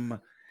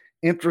some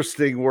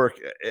interesting work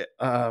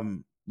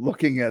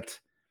looking at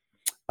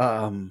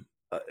kind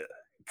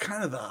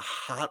of the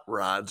hot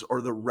rods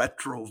or the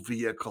retro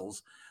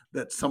vehicles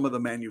that some of the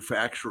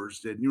manufacturers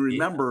did. And you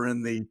remember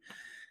in the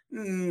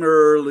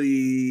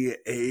early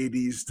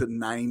 80s to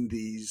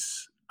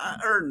 90s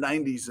or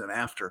 90s and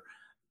after,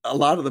 a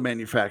lot of the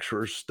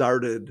manufacturers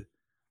started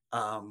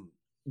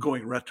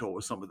going retro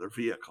with some of their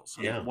vehicles.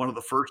 And one of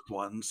the first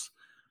ones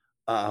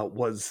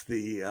was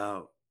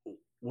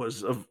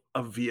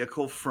a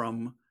vehicle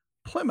from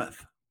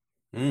Plymouth.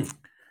 Do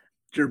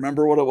you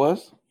remember what it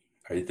was?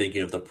 Are you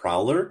thinking of the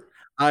Prowler?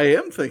 I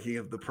am thinking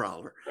of the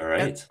Prowler. All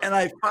right. And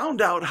I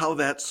found out how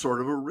that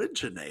sort of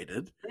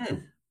originated,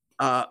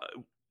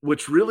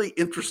 which really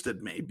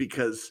interested me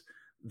because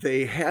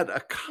they had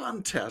a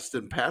contest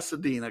in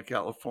Pasadena,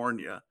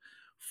 California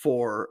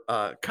for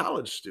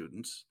college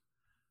students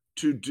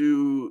to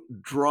do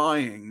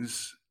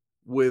drawings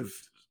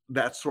with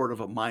that sort of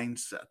a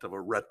mindset of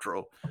a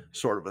retro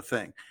sort of a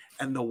thing.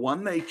 And the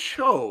one they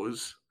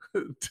chose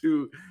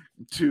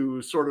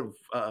to sort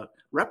of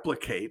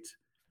replicate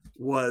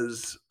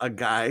was a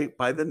guy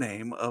by the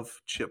name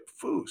of Chip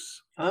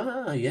Foose.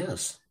 Ah,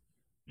 yes.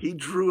 He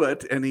drew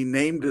it and he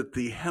named it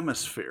the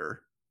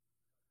Hemisphere.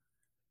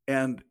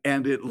 And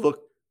it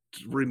looked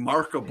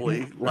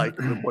remarkably like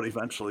what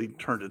eventually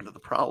turned into the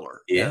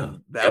Prowler. Yeah.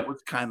 And that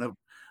was kind of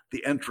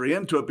the entry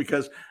into it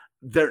because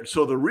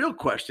so the real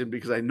question,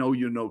 because I know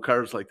you know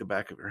cars like the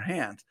back of your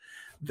hand,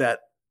 that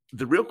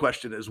the real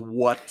question is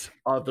what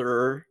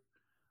other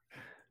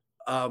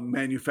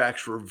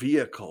manufacturer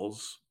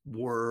vehicles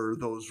were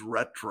those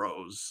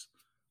retros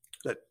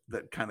that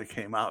kind of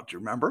came out? Do you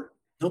remember?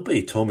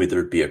 Nobody told me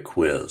there'd be a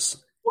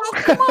quiz.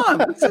 Well, come on.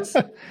 This is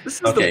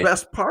the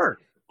best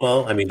part.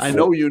 Well, I mean, I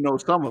know you know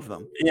some of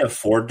them. Yeah,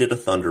 Ford did a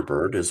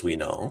Thunderbird, as we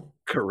know.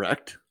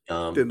 Correct.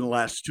 Didn't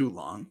last too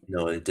long.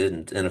 No, it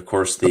didn't. And of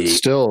course,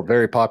 still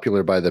very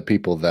popular by the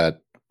people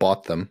that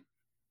bought them.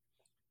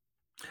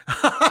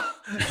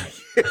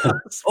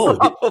 Yes,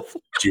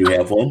 do you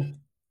have one?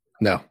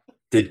 No.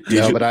 Did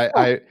you? But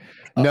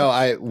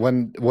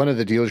when one of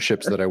the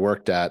dealerships that I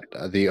worked at,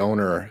 the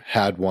owner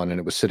had one and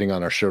it was sitting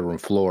on our showroom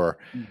floor,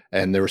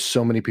 and there were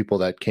so many people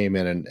that came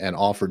in and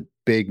offered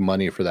big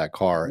money for that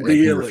car, and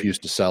he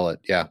refused to sell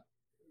it. Yeah.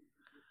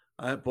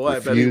 I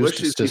bet he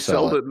wishes he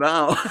sold it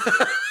now.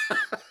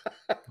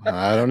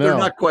 I don't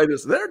know.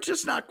 They're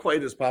just not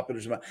quite as popular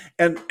as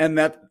and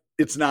that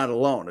it's not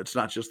alone. It's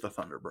not just the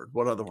Thunderbird.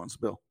 What other ones,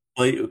 Bill?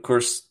 Well, of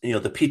course,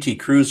 the PT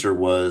Cruiser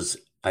was,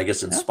 I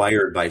guess,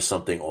 inspired by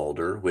something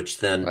older, which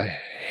then I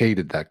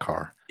hated that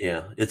car.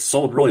 Yeah, it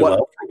sold really well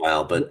for a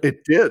while, but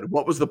it did.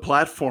 What was the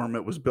platform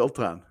it was built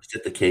on? Is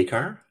it the K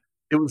car?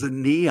 It was a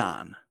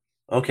Neon.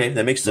 Okay,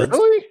 that makes sense.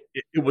 Really?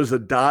 It was a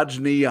Dodge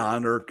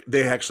Neon, or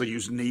they actually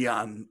used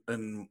Neon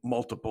in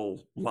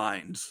multiple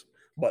lines,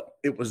 but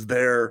it was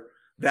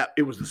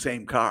it was the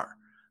same car.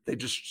 They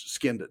just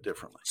skinned it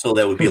differently. So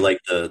that would be like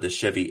the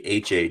Chevy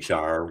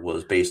HHR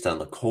was based on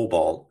the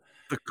Cobalt.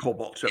 The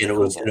Cobalt. And it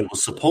was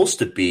supposed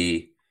to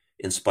be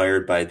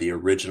inspired by the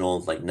original,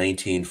 like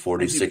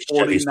 1946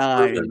 Chevy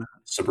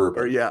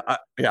Suburban. Or yeah,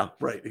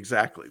 right,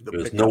 exactly. It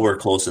was nowhere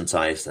close in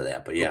size to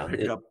that, but yeah,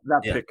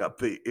 pickup.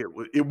 It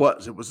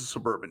was a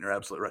Suburban. You're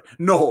absolutely right.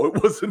 No,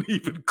 it wasn't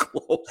even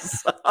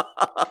close.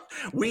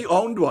 We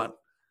owned one.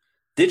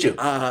 Did you?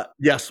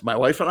 Yes, my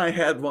wife and I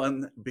had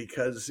one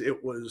because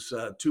it was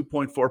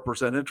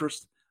 2.4%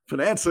 interest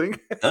financing.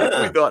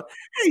 We thought,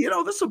 hey,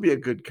 this will be a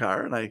good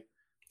car, and I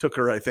took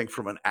her, I think,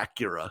 from an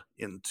Acura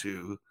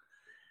into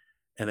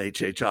an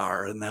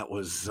HHR, and that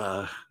was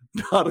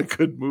not a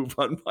good move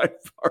on my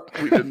part.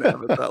 We didn't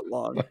have it that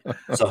long.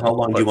 So how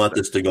long do you want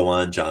this to go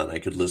on, John? I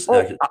could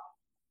listen.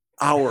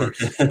 Hours.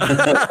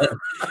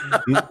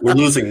 We're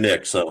losing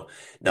Nick, so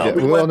no.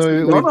 Yeah,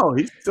 no,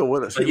 he's still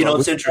with us. But,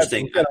 it's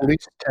interesting. We've got at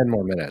least 10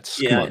 more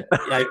minutes. Yeah,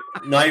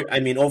 I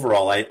mean,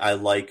 overall, I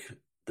like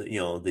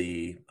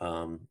the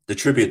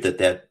tribute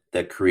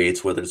that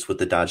creates, whether it's with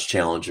the Dodge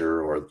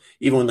Challenger or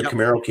even when the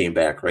Camaro came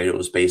back, right? It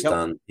was based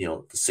on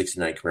the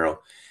 '69 Camaro.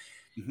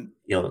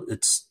 Mm-hmm.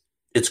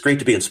 It's great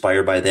to be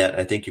inspired by that.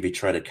 I think if you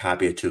try to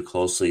copy it too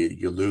closely,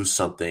 you lose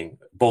something.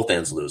 Both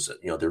ends lose it.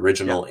 The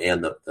original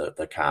and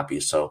the copy.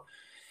 So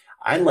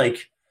I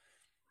like,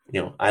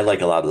 I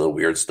like a lot of the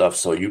weird stuff.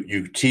 So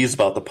you tease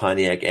about the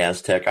Pontiac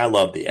Aztec. I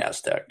love the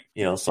Aztec,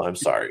 so I'm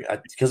sorry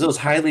because it was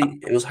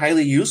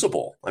highly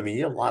usable. I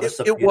mean, a lot of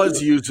stuff. It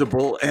was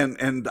usable,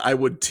 and I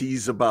would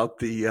tease about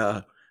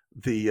the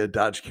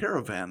Dodge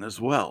Caravan as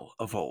well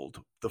of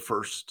old.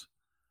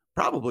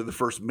 Probably the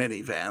first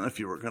minivan, if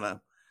you were going to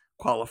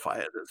qualify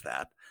it as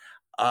that.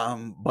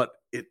 But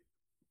it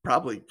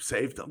probably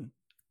saved them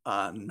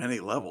on many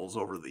levels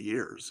over the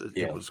years.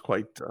 It was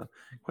quite a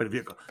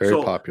vehicle.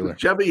 Very popular.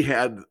 Chevy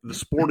had the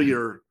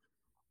sportier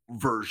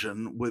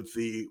version with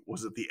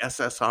was it the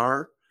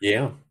SSR?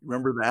 Yeah.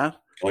 Remember that?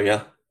 Oh,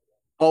 yeah.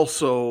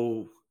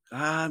 Also,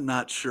 I'm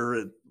not sure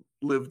it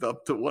lived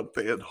up to what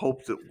they had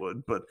hoped it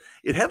would, but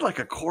it had like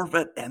a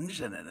Corvette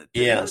engine in it.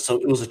 Yeah, so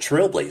it was a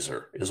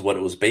Trailblazer is what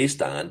it was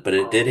based on, but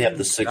it did have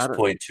the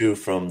 6.2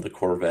 from the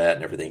Corvette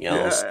and everything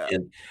else. Yeah.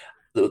 And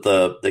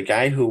the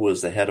guy who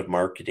was the head of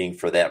marketing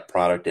for that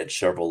product at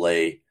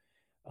Chevrolet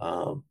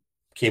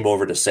came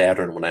over to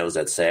Saturn when I was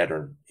at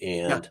Saturn.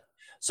 And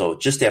so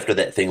just after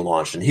that thing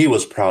launched, and he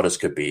was proud as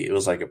could be. It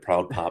was like a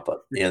proud papa.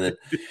 And then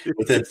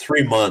within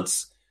 3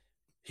 months,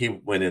 he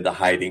went into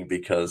hiding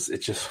because it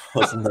just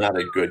was not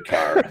a good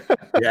car.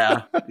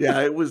 Yeah,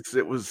 it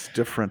was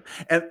different.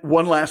 And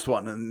one last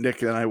one, and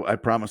Nick and I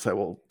promise I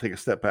will take a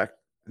step back.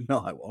 No,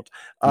 I won't.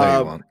 No,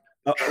 you won't.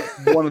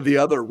 One of the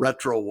other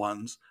retro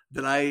ones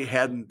that I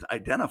hadn't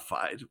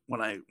identified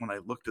when I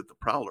looked at the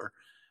Prowler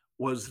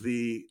was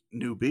the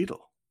new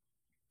Beetle.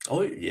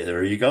 Oh, yeah,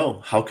 there you go.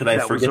 How could I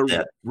forget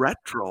that?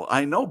 Retro,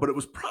 I know, but it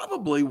was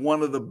probably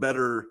one of the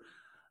better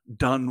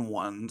done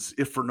ones,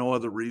 if for no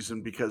other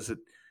reason, because it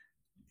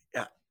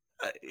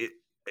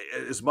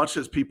as much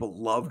as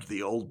people loved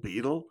the old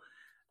Beetle,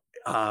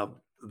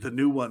 the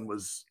new one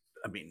was,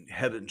 I mean,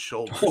 head and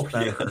shoulders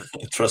better.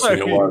 Yeah. Trust me,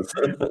 it was.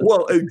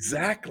 Well,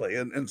 exactly.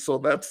 And so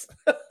that's,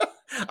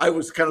 I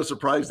was kind of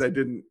surprised I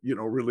didn't,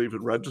 really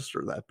even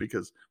register that,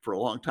 because for a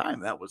long time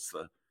that was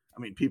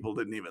people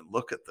didn't even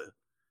look at the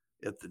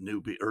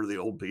new or the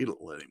old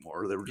Beetle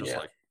anymore. They were just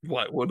like,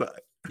 why would I?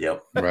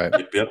 Yep.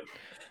 Right. Yep.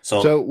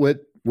 So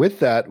with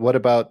that, what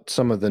about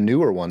some of the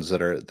newer ones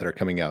that are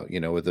coming out?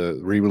 With the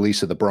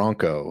re-release of the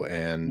Bronco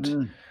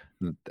and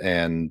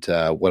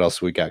what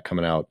else we got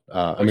coming out?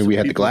 We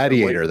had the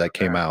Gladiator that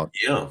came out.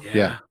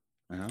 Yeah.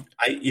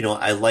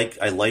 I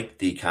like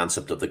the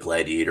concept of the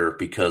Gladiator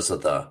because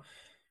of the,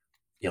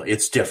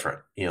 it's different.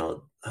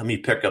 How many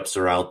pickups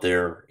are out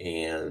there,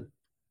 and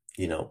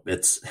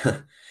it's.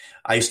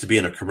 I used to be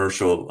in a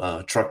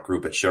commercial truck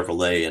group at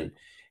Chevrolet,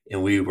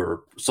 and we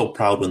were so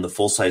proud when the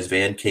full-size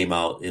van came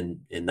out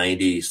in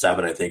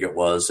 97, I think it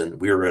was. And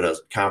we were at a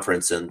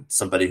conference, and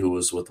somebody who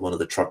was with one of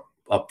the truck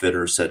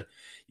upfitters said,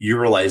 "You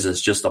realize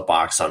it's just a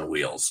box on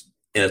wheels."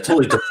 And it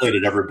totally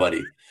deflated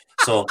everybody.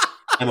 So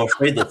I'm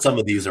afraid that some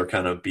of these are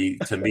kind of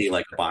to me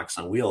like a box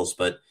on wheels.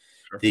 But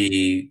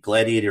the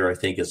Gladiator, I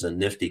think, is a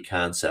nifty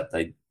concept.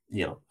 I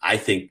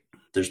think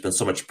there's been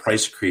so much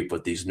price creep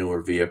with these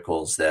newer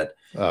vehicles that,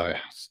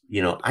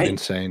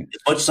 insane. Mm.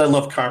 As much as I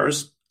love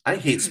cars, I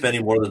hate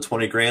spending more than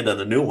 $20,000 on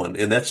a new one,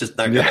 and that's just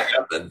not going to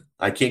happen.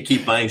 I can't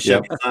keep buying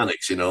Chevy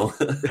Sonics,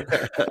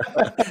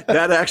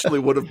 That actually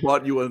would have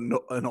bought you an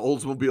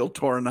Oldsmobile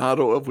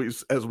Tornado,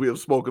 as we have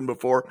spoken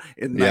before,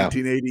 in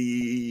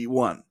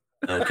 1981.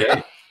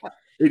 Okay.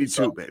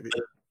 82, maybe.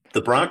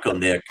 The Bronco,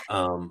 Nick,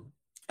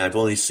 I've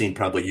only seen,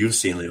 probably you've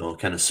seen,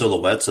 kind of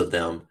silhouettes of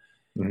them.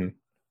 Mm-hmm.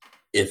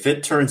 If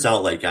it turns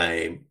out like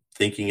I'm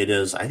thinking it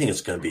is, I think it's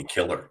going to be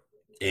killer.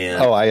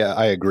 And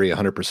I agree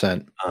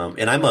 100%.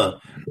 And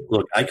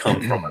I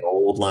come from an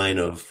old line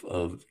of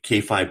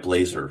K5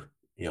 Blazer.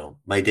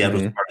 My dad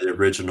was part of the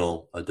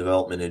original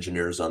development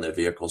engineers on that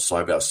vehicle, so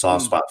I've got a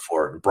soft spot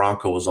for it. And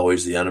Bronco was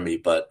always the enemy,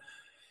 but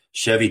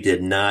Chevy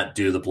did not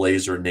do the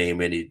Blazer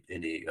name any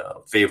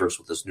favors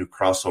with this new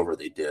crossover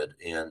they did,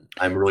 and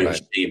I'm really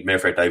ashamed. Matter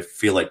of fact, I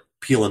feel like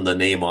peeling the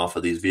name off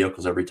of these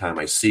vehicles every time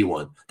I see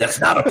one. That's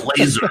not a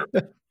Blazer.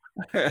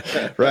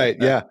 Right?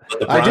 Yeah,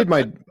 I did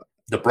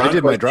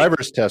my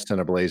driver's test in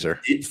a Blazer.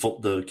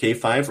 The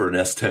K5 or an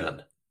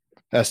S10?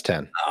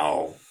 S10.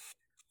 Oh.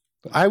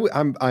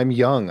 I'm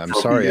young. I'm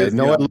sorry. I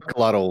know I look a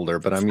lot older,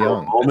 but I'm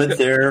young. For a moment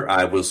there,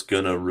 I was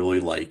gonna really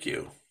like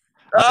you.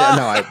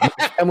 My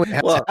family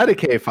had a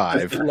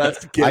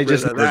K5. I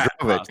just never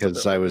drove it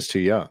because I was too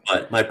young.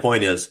 But my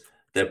point is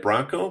that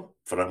Bronco,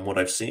 from what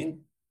I've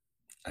seen,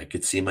 I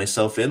could see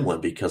myself in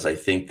one, because I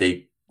think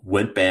they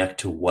went back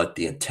to what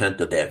the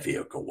intent of that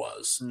vehicle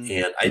was.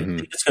 And I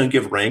think it's going to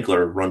give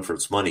Wrangler a run for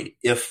its money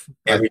if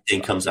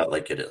everything comes out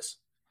like it is.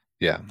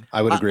 Yeah,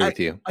 I would agree with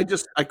you.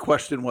 I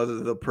question whether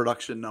the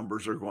production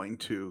numbers are going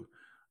to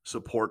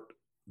support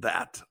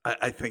that.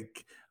 I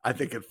think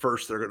at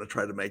first they're going to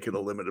try to make it a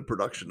limited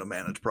production to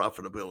manage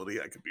profitability.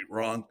 I could be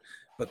wrong,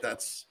 but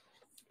that's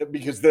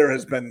because there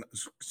has been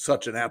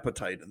such an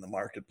appetite in the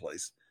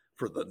marketplace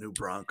for the new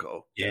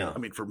Bronco. Yeah.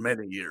 For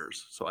many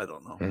years. So I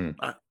don't know.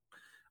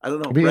 I don't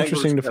know. It'd be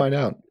interesting to find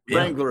out.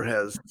 Wrangler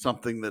has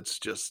something that's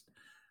just,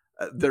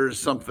 there's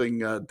something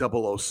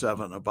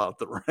 007 about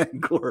the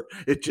Wrangler.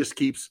 It just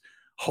keeps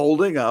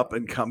holding up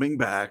and coming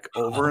back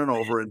over and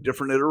over in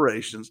different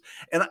iterations.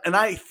 And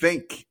I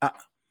think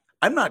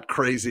I'm not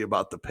crazy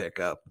about the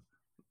pickup.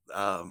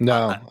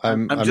 No,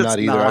 I'm just not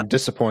either. I'm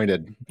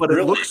disappointed. But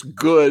Really? it looks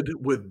good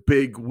with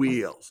big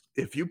wheels.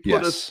 If you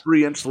put a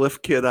 3-inch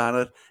lift kit on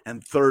it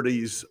and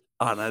 30s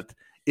on it,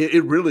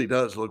 it really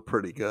does look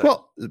pretty good.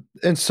 Well,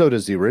 and so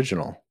does the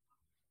original.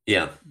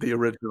 Yeah. The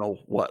original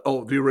what?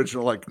 Oh, the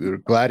original like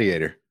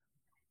Gladiator.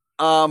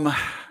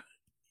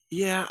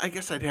 Yeah, I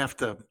guess I'd have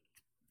to.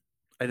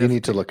 You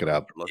need to look it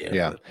up.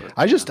 Yeah.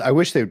 I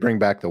wish they would bring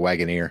back the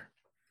Wagoneer.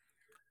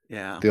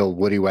 Yeah. The old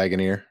Woody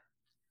Wagoneer.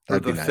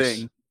 That'd be nice.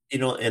 Thing. You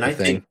know, and I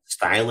think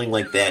styling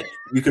like that,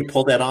 you could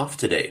pull that off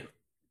today.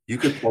 You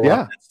could pull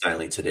off that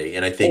styling today,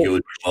 and I think it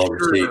would be well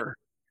received.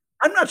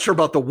 I'm not sure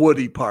about the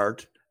Woody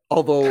part,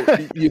 although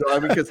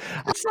because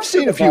I've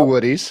seen a few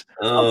Woodies.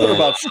 Something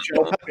about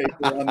shelf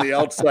paper on the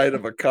outside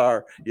of a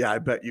car. Yeah, I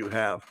bet you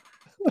have.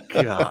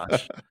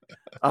 Gosh.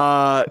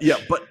 Yeah,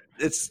 but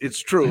it's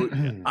true.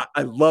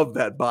 I love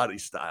that body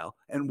style,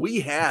 and we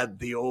had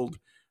the old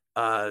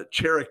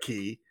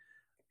Cherokee,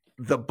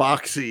 the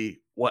boxy.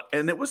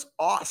 And it was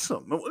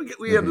awesome.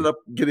 We ended up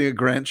getting a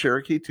Grand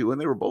Cherokee too, and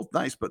they were both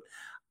nice. But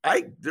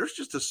there's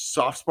just a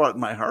soft spot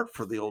in my heart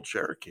for the old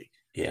Cherokee.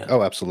 Yeah.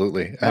 Oh,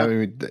 absolutely. I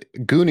mean,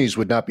 Goonies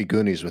would not be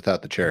Goonies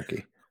without the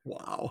Cherokee.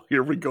 Wow.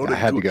 Here we go. I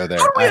had to go there.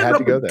 I had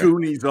to go there.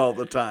 Goonies all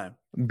the time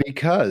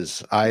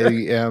because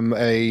I'm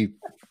a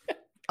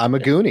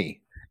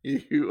Goonie.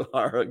 You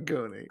are a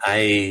Goonie.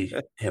 I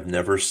have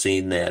never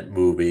seen that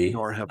movie.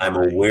 Nor have I'm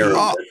aware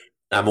of it.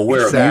 I'm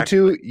aware of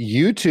it.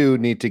 You two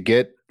need to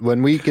get,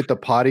 when we get the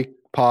potty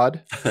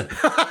pod,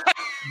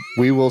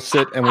 we will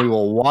sit and we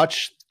will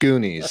watch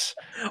Goonies.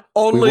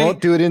 We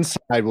won't do it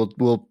inside.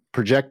 We'll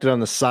project it on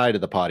the side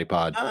of the potty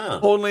pod.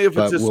 Only if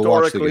it's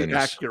historically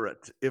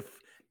accurate.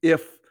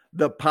 If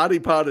the potty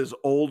pod is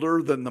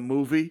older than the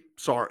movie,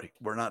 sorry,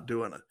 we're not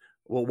doing it.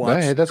 We'll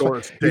watch. Hey, that's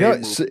fine.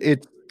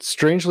 It's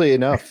strangely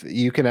enough,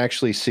 you can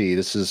actually see,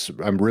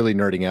 I'm really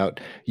nerding out.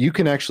 You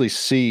can actually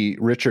see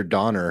Richard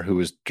Donner, who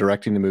was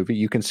directing the movie.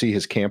 You can see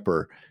his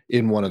camper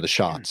in one of the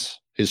shots,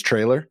 his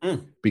trailer,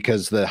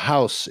 because the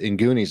house in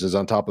Goonies is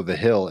on top of a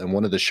hill. And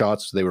one of the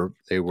shots they were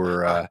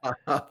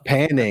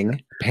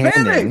panning.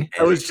 I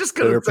was just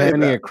going to say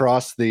panning that.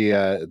 across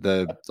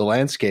the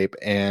landscape,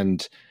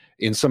 and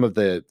in some of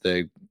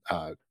the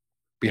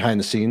behind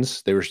the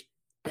scenes, they were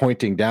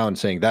pointing down,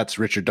 saying that's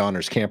Richard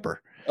Donner's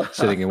camper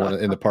sitting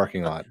in the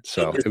parking lot.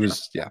 So it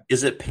was, yeah.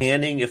 Is it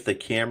panning if the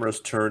cameras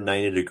turn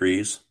 90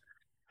 degrees?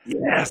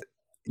 Yes.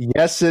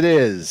 Yes, it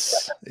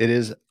is. It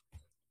is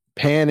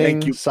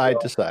panning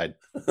side to side.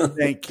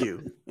 Thank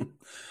you.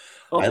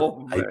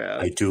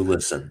 I do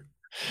listen.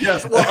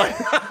 Yes. Well,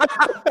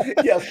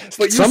 yes,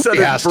 but you said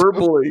it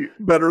verbally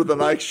better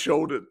than I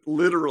showed it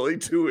literally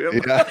to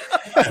him. Yeah.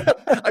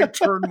 I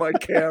turned my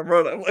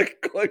camera and I'm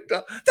like, clicked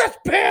up. That's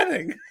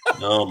panning.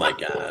 Oh my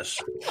gosh.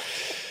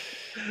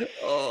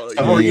 Oh,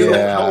 how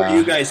are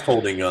you guys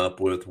holding up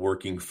with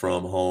working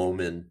from home,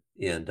 and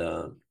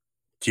do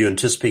you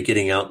anticipate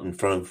getting out in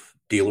front of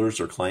dealers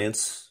or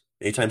clients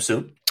anytime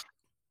soon?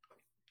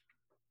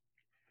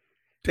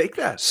 Take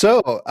that.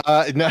 So,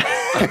 no,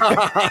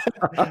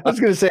 I was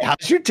going to say,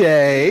 how's your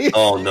day?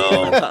 Oh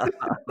no.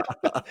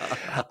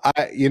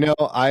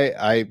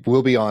 I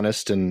will be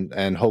honest,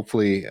 and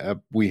hopefully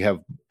we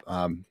have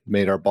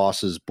made our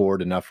bosses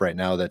bored enough right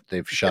now that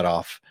they've shut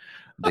off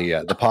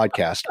the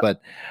podcast.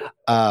 But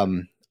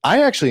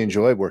I actually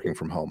enjoy working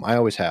from home. I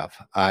always have.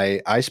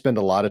 I spend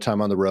a lot of time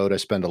on the road. I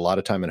spend a lot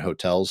of time in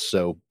hotels.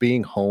 So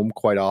being home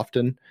quite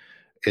often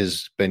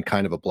has been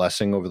kind of a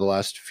blessing over the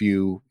last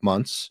few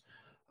months.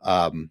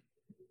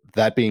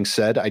 That being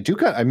said,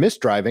 I miss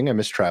driving. I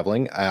miss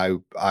traveling. I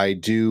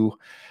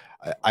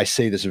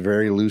say this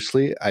very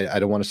loosely. I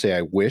don't want to say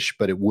I wish,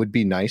 but it would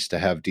be nice to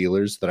have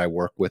dealers that I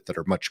work with that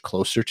are much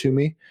closer to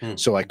me,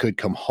 so I could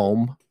come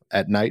home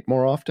at night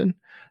more often.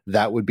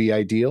 That would be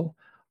ideal.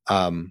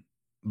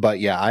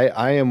 But yeah,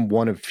 I am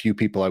one of few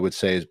people I would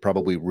say is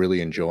probably really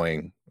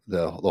enjoying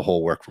the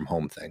whole work from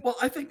home thing. Well,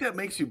 I think that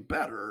makes you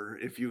better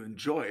if you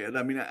enjoy it.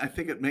 I mean, I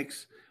think it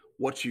makes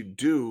what you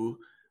do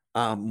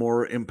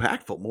more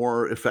impactful,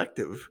 more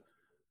effective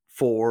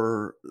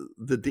for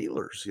the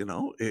dealers.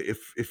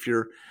 If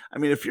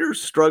you're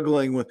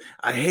struggling with,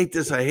 I hate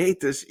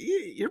this,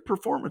 your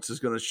performance is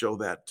going to show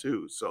that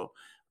too. So,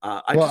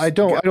 I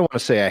don't want to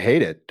say I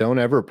hate it. Don't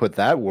ever put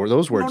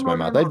those words in my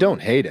mouth. I don't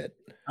hate it.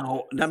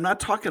 No, I'm not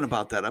talking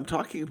about that. I'm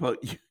talking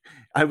about you.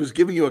 I was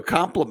giving you a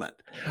compliment.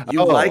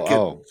 You like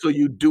it, so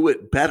you do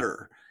it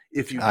better.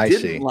 If you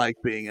didn't like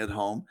being at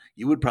home,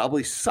 you would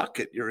probably suck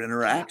at your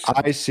interaction.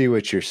 I see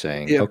what you're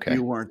saying. If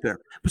you weren't there.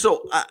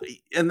 So,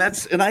 and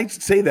I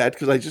say that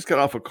because I just got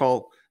off a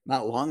call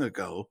not long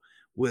ago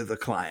with a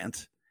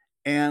client,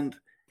 and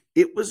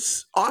it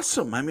was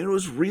awesome. I mean, it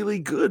was really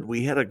good.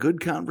 We had a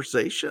good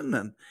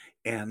conversation,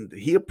 and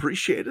he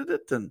appreciated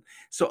it. And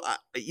so,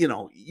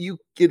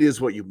 it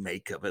is what you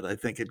make of it. I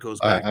think it goes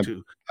back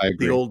to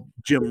the old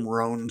Jim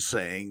Rohn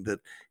saying that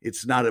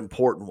it's not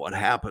important what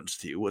happens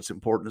to you. What's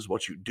important is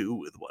what you do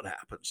with what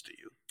happens to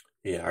you.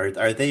 Yeah.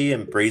 Are they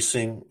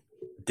embracing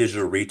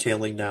digital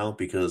retailing now?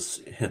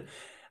 Because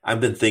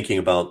I've been thinking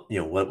about,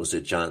 what was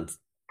it, John,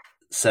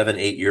 7,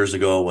 8 years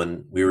ago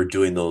when we were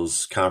doing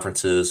those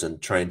conferences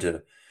and trying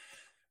to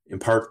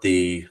impart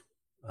the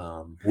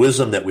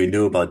wisdom that we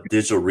knew about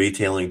digital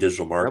retailing,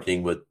 digital Yep.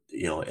 marketing with,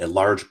 at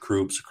large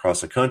groups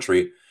across the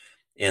country,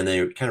 and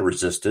they kind of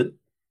resisted.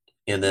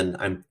 And then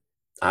I'm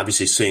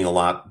obviously seeing a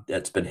lot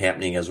that's been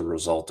happening as a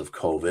result of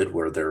COVID,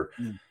 where they're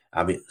Mm.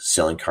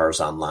 selling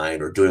cars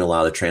online or doing a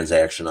lot of the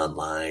transaction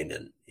online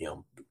and,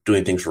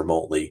 doing things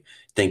remotely,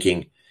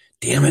 thinking,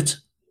 damn it,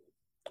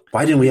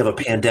 why didn't we have a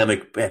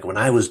pandemic back when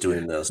I was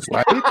doing this?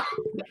 Right?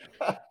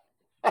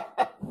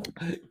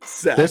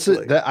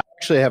 Exactly. I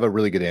actually have a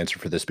really good answer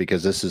for this,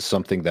 because this is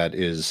something that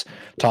is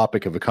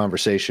topic of a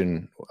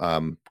conversation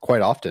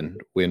quite often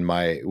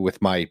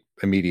with my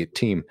immediate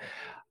team.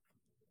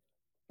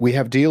 We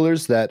have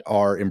dealers that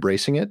are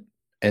embracing it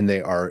and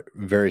they are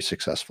very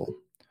successful.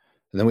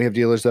 And then we have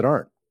dealers that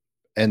aren't.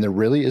 And there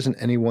really isn't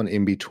anyone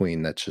in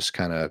between that's just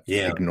kind of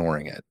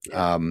ignoring it.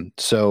 Yeah.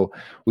 So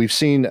we've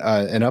seen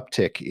an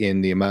uptick in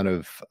the amount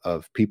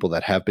of people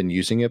that have been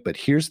using it. But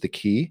here's the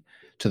key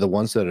to the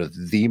ones that are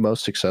the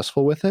most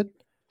successful with it,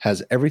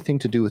 has everything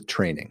to do with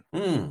training.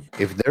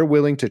 If they're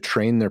willing to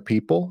train their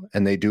people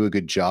and they do a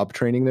good job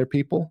training their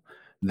people,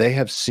 they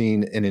have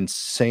seen an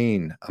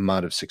insane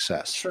amount of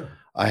success. Sure.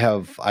 I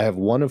have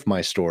one of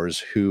my stores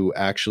who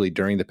actually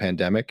during the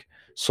pandemic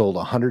sold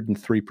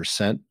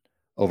 103%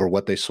 over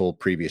what they sold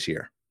previous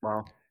year.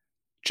 Wow.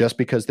 Just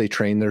because they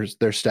trained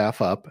their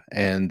staff up,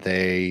 and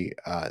they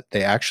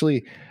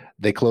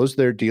closed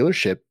their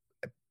dealership,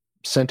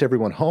 sent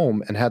everyone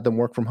home, and had them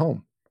work from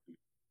home.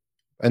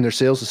 And their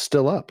sales is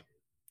still up.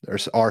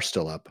 Are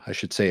still up. I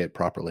should say it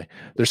properly.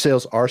 Their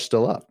sales are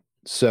still up.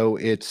 So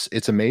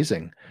it's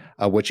amazing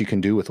what you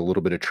can do with a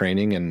little bit of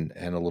training and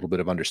a little bit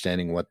of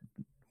understanding what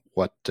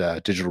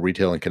digital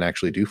retailing can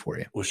actually do for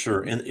you. Well,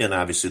 sure, and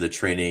obviously the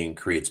training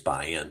creates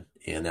buy-in,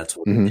 and that's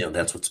what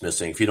that's what's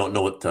missing. If you don't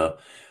know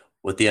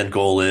what the end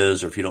goal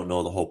is, or if you don't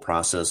know the whole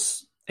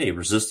process, hey,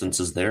 resistance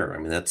is there. I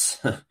mean, that's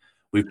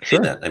we've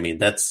seen that. I mean,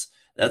 that's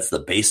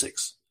the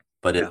basics.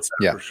 But it's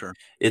for sure.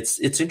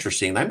 It's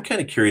interesting. I'm kind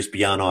of curious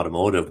beyond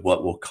automotive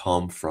what will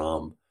come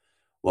from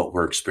what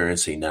we're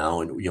experiencing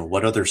now, and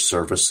what other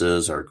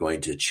services are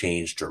going to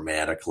change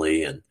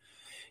dramatically. And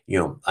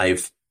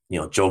I've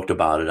joked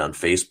about it on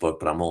Facebook,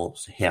 but I'm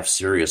almost half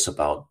serious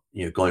about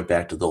going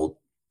back to the old,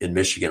 in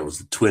Michigan, it was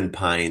the Twin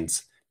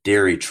Pines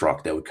dairy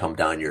truck that would come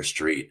down your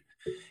street.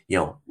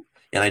 And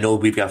I know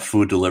we've got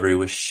food delivery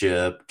with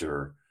Shipt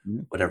or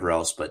whatever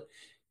else, but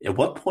at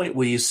what point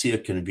will you see a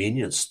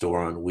convenience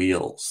store on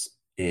wheels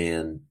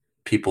and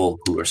people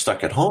who are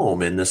stuck at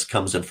home and this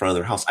comes in front of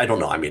their house? I don't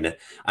know. I mean,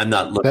 I'm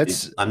not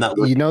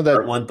looking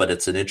at one, but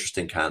it's an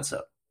interesting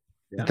concept.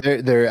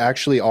 Yeah. There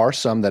actually are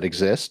some that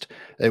exist.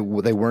 They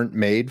weren't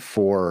made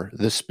for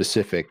this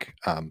specific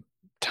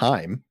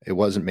time. It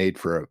wasn't made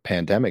for a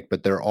pandemic,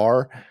 but there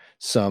are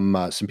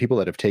some people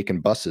that have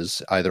taken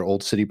buses, either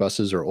old city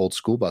buses or old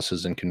school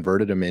buses, and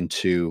converted them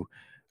into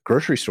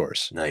grocery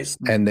stores. Nice.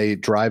 And they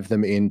drive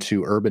them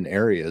into urban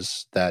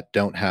areas that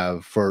don't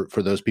have, for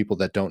those people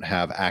that don't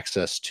have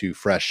access to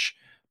fresh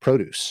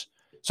produce.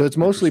 So it's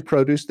mostly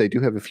produce. They do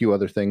have a few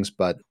other things,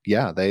 but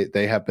yeah,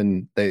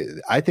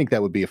 I think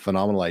that would be a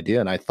phenomenal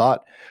idea. And I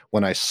thought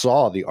when I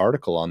saw the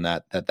article on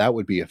that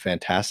would be a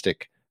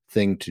fantastic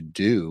thing to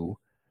do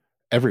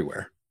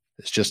everywhere.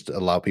 It's just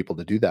allow people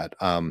to do that.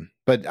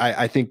 But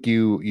I think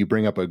you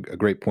bring up a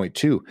great point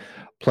too.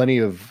 Plenty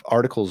of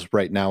articles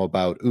right now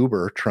about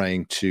Uber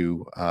trying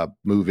to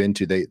move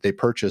into, they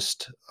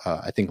purchased,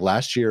 I think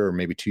last year or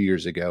maybe 2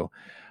 years ago,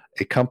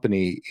 a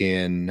company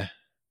in,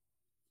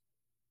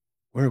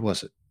 where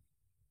was it?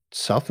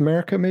 South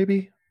America,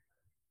 maybe?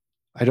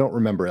 I don't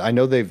remember. I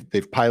know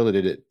they've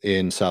piloted it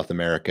in South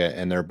America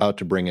and they're about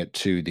to bring it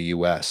to the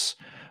US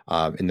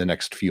in the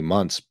next few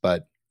months.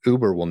 But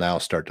Uber will now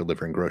start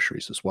delivering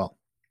groceries as well,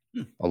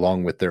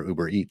 along with their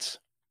Uber Eats.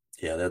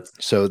 Yeah,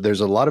 so there's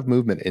a lot of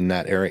movement in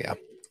that area.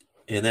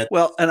 And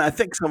I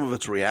think some of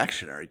it's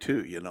reactionary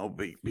too,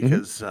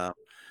 because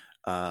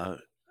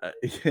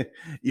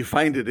you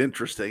find it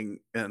interesting,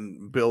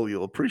 and Bill,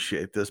 you'll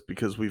appreciate this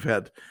because we've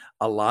had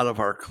a lot of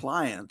our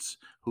clients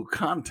who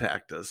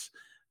contact us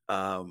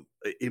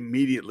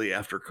immediately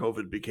after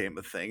COVID became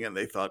a thing, and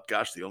they thought,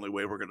 gosh, the only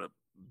way we're going to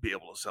be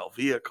able to sell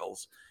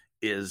vehicles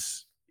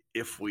is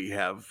if we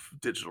have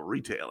digital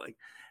retailing.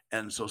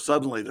 And so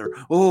suddenly they're,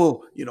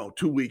 2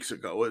 weeks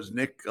ago, as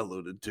Nick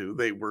alluded to,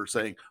 they were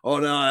saying, oh,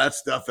 no, that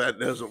stuff, that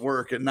doesn't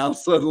work. And now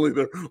suddenly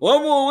they're, well,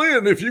 I'm all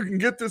in if you can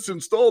get this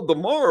installed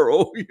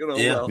tomorrow.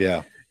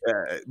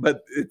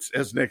 But it's,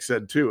 as Nick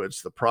said, too,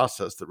 it's the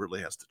process that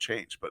really has to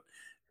change.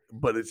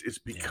 But it's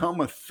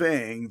become a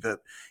thing that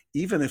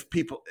even if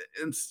people,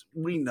 and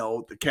we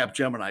know the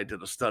Capgemini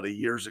did a study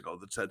years ago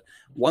that said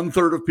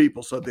 1/3 of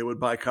people said they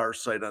would buy cars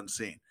sight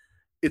unseen.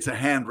 It's a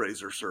hand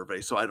raiser survey,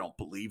 so I don't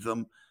believe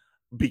them.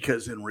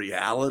 Because in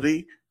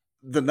reality,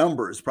 the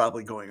number is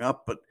probably going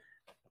up,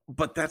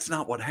 but that's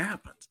not what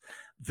happens.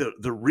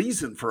 the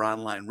reason for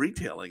online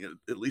retailing,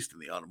 at least in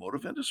the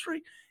automotive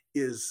industry,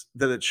 is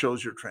that it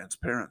shows your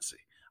transparency.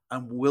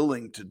 I'm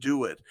willing to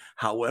do it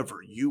however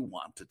you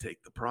want to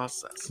take the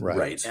process.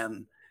 Right.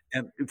 And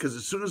because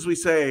as soon as we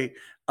say,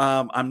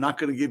 I'm not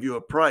going to give you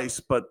a price,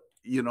 but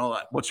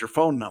what's your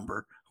phone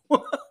number?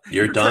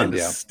 You're done. Trying to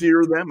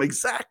steer them.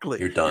 Exactly.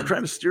 You're done. You're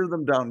trying to steer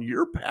them down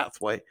your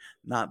pathway,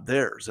 not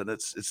theirs. And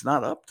it's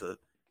not up to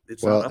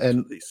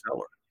to the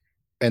seller.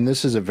 And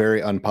this is a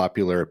very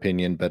unpopular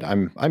opinion, but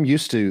I'm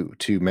used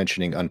to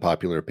mentioning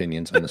unpopular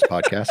opinions on this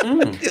podcast.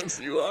 Yes,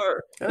 you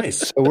are. Nice.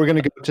 So we're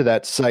going to go to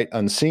that sight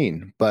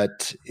unseen,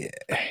 but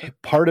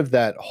part of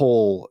that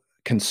whole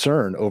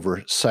concern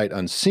over sight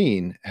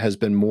unseen has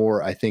been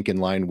more, I think, in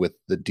line with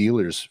the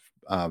dealer's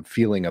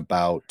feeling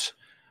about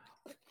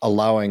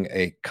allowing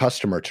a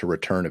customer to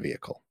return a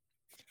vehicle.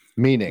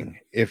 Meaning,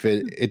 if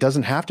it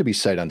doesn't have to be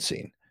sight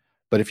unseen,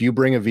 but if you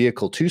bring a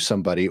vehicle to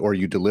somebody or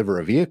you deliver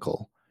a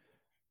vehicle,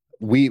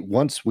 we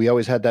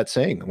always had that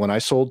saying when I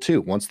sold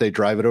too, once they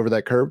drive it over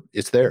that curb,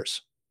 it's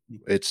theirs.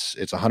 It's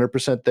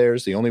 100%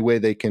 theirs. The only way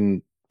they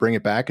can bring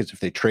it back is if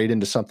they trade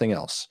into something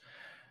else.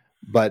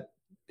 But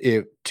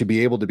to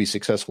be able to be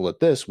successful at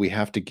this, we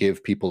have to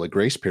give people a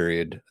grace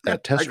period,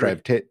 that test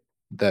drive,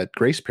 that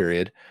grace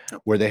period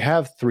where they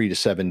have 3 to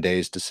 7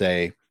 days to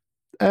say,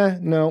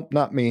 no,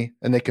 not me.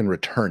 And they can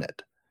return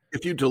it.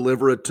 If you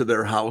deliver it to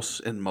their house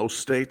in most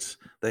states,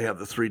 they have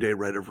the 3-day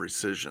right of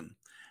rescission.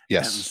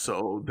 Yes. And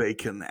so they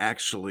can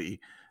actually,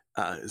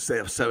 they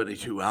have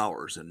 72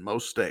 hours in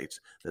most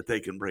states that they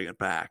can bring it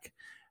back.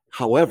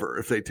 However,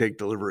 if they take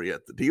delivery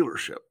at the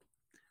dealership,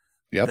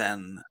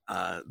 then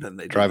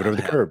they drive it over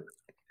the curb.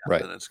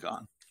 Right. Then it's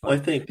gone. Well, I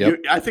think you're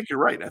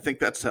right. I think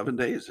that 7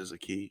 days is a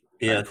key.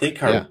 Yeah, I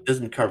think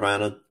isn't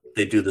Carvana,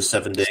 they do the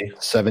 7 day.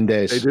 7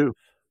 days. They do.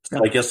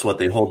 So I guess what,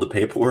 they hold the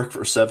paperwork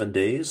for 7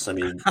 days? I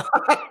mean,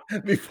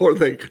 before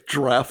they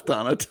draft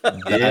on it.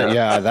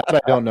 That I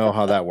don't know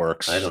how that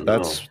works. I don't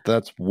know.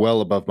 That's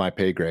well above my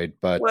pay grade.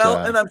 But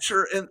and I'm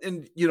sure,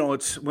 and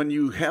it's when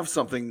you have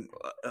something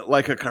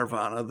like a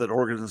Carvana that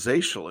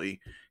organizationally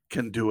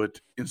can do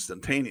it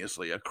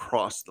instantaneously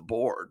across the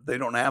board. They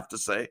don't have to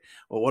say,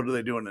 well, what are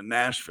they doing in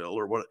Nashville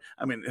or what?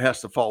 I mean, it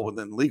has to fall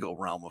within legal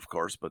realm, of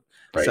course, but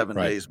 7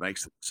 days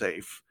makes it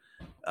safe.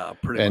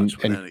 Pretty much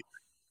with anything.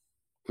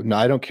 No,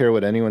 I don't care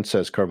what anyone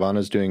says. Carvana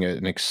is doing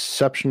an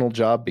exceptional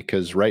job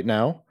because right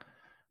now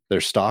their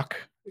stock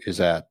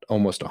is at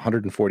almost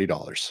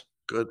 $140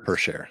 per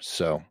share.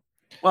 So,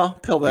 well,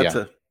 tell that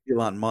to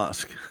Elon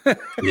Musk.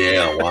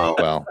 Yeah, wow.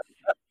 Well,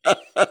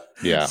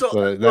 yeah.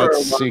 So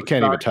that's you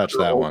can't even touch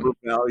that one.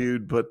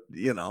 Overvalued, but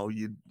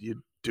you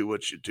do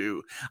what you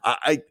do.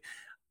 I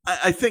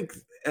think.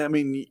 I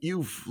mean,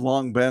 you've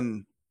long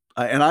been,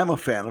 and I'm a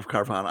fan of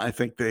Carvana. I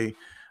think they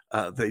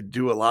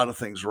do a lot of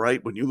things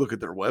right. When you look at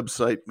their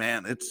website,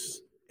 man,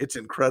 it's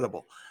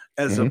incredible.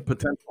 As a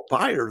potential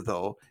buyer,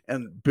 though,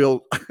 and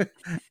Bill,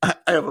 I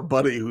have a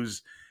buddy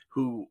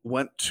who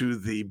went to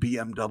the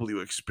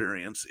BMW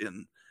experience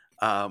in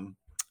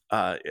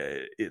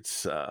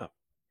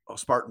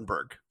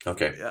Spartanburg, North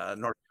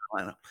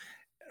Carolina,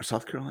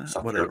 South Carolina,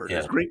 whatever it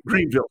is,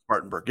 Greenville,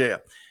 Spartanburg, yeah.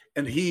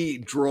 And he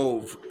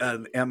drove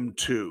an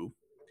M2,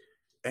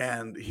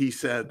 and he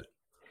said,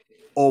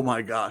 oh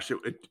my gosh,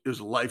 it was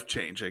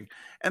life-changing.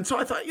 And so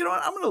I thought, you know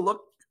what, I'm going to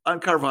look on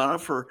Carvana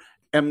for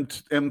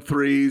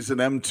M3s and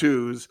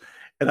M2s.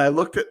 And I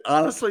looked at,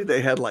 honestly,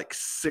 they had like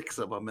 6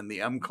 of them in the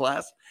M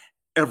class.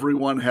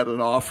 Everyone had an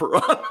offer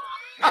on.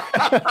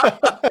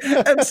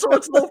 And so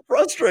it's a little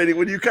frustrating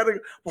when you kind of,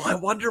 well, I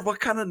wonder what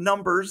kind of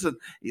numbers, and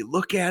you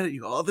look at it,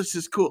 you go, oh, this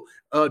is cool.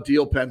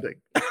 Deal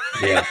pending.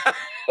 Yeah.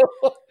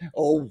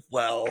 Oh,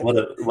 well.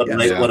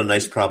 What a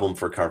nice problem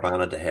for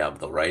Carvana to have,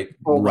 though, right?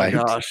 Oh, my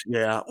gosh,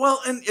 yeah. Well,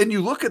 and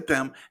you look at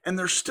them, and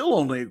they're still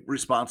only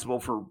responsible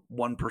for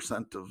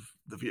 1% of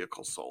the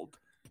vehicles sold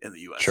in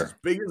the U.S. Sure. As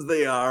big as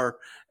they are,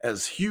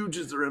 as huge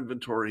as their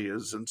inventory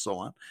is, and so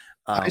on.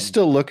 I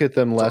still look at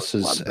them less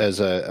as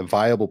a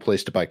viable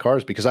place to buy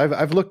cars, because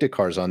I've looked at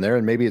cars on there,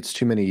 and maybe it's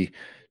too many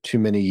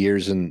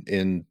years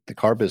in the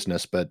car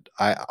business, but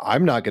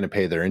I'm not going to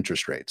pay their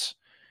interest rates.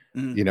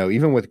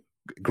 Even with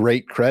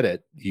great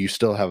credit, you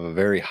still have a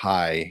very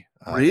high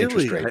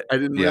interest rate. I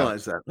didn't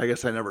realize that. I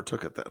guess I never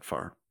took it that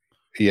far.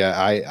 Yeah,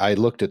 I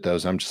looked at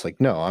those. I'm just like,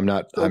 no, I'm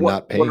not. So I'm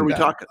not paying. What are we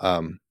that.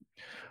 talking?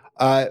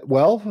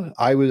 Well,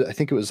 I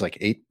think it was like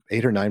 8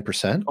 or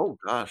 9%. Oh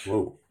gosh.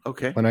 Whoa.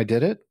 Okay. When I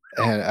did it,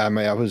 and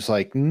I was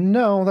like,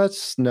 no,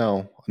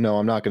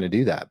 I'm not going to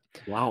do that.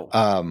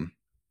 Wow.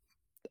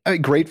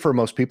 Great for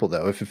most people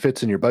though. If it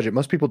fits in your budget,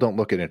 most people don't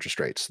look at interest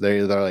rates.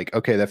 They're like,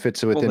 okay, that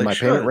fits within my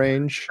payment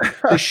range.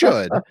 They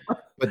should,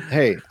 but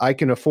hey, I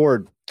can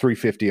afford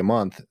 $350 a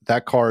month.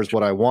 That car is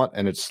what I want,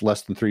 and it's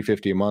less than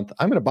 $350 a month.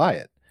 I'm going to buy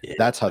it. Yeah.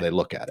 That's how they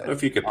look at it. Or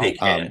if you could pay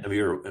cash, if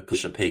you're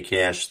pushing pay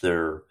cash,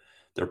 their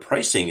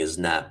pricing is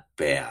not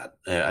bad.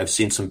 I've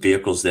seen some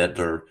vehicles that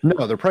are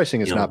their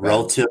pricing is not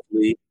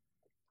relatively.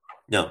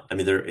 No, I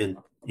mean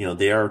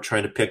they are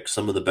trying to pick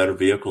some of the better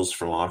vehicles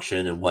from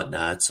auction and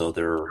whatnot. So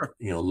they're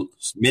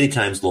many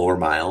times lower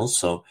miles.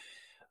 So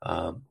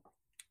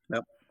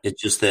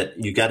It's just that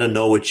you got to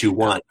know what you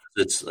want.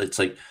 It's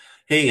like,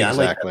 hey,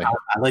 Exactly.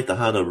 I like the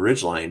Honda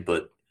Ridgeline,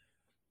 but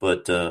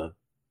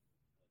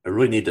I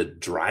really need to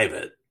drive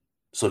it.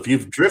 So if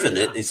you've driven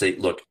it, they say,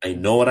 look, I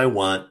know what I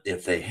want.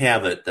 If they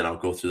have it, then I'll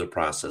go through the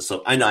process.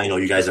 So I know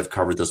you guys have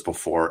covered this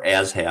before,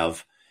 as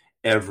have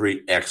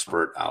every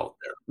expert out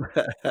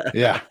there.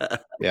 Yeah.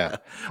 Yeah.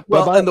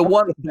 Well, and the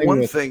one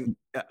thing,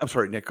 I'm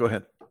sorry, Nick, go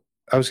ahead.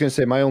 I was going to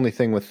say my only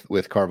thing with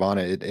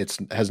Carvana, it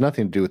has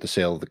nothing to do with the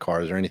sale of the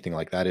cars or anything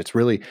like that. It's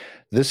really,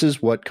 this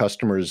is what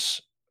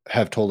customers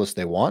have told us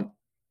they want.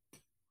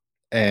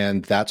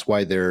 And that's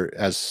why they're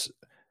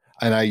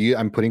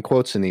I'm putting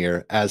quotes in the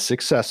air, as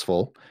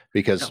successful,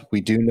 because we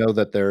do know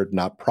that they're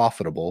not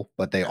profitable,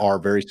 but they are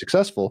very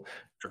successful,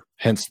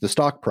 hence the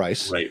stock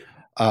price. Right.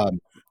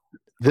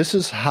 This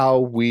is how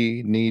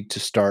we need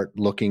to start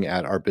looking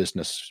at our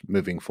business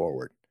moving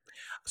forward.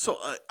 So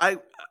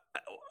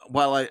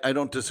while I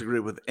don't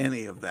disagree with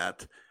any of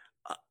that,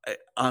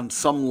 on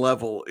some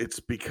level, it's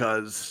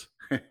because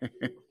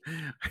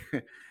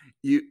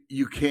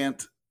you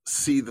can't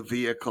see the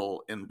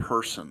vehicle in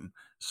person.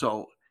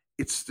 So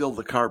it's still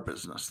the car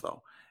business,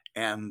 though.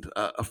 And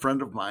a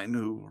friend of mine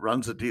who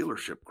runs a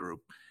dealership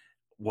group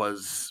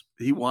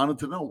he wanted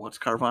to know, what's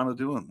Carvana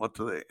doing? What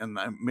do they? And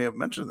I may have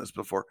mentioned this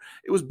before.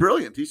 It was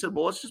brilliant. He said,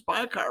 well, let's just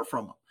buy a car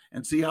from them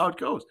and see how it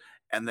goes.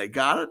 And they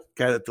got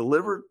it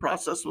delivered.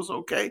 Process was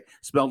okay.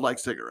 Smelled like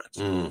cigarettes.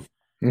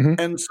 Mm-hmm.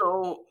 And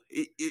so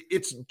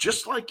it's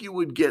just like you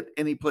would get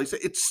any place.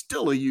 It's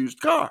still a used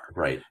car.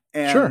 Right.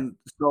 And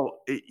so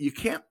you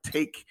can't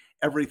take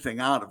everything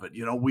out of it.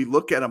 We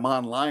look at them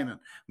online and,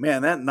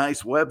 man, that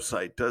nice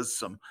website does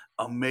some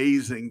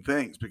amazing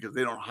things because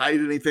they don't hide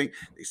anything.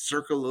 They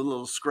circle a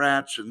little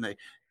scratch and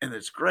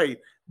it's great,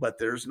 but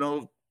there's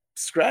no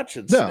scratch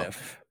and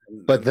sniff.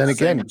 But then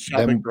again,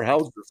 shopping for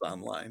houses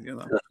online,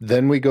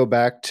 Then we go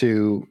back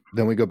to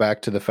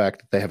the fact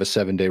that they have a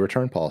 7-day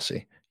return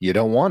policy. You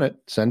don't want it,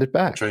 send it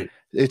back. That's right.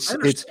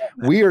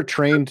 We are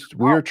trained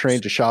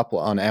to shop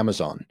on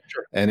Amazon.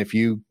 Sure. And if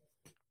you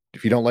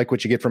don't like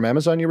what you get from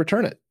Amazon, you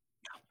return it.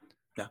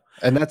 Yeah.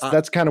 And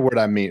that's kind of what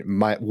I mean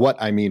by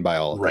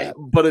all of that.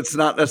 But it's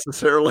not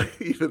necessarily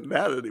even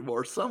that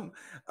anymore.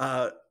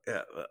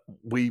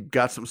 We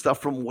got some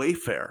stuff from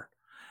Wayfair,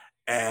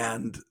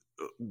 and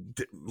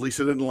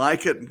Lisa didn't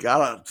like it and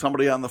got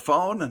somebody on the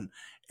phone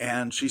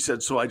and she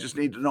said, so I just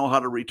need to know how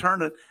to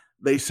return it.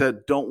 They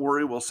said, don't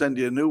worry, we'll send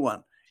you a new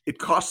one. It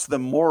costs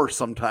them more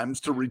sometimes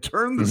to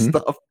return the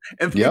stuff,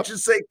 and they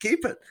just say,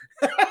 keep it.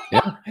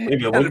 Yeah.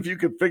 And if you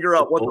can figure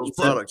out what those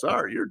products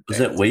are, was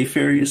that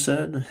Wayfair you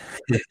said?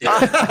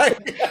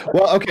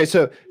 Well, okay,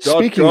 so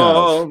speaking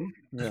of,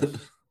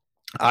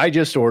 I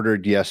just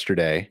ordered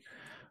yesterday,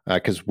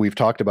 because we've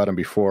talked about them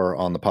before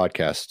on the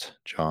podcast,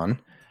 John.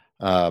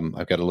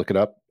 I've got to look it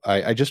up.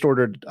 I just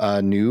ordered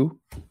a new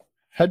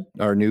set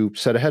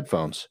of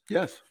headphones.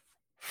 Yes.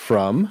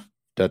 From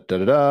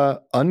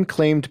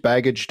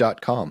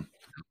unclaimedbaggage.com.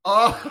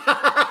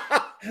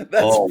 Oh,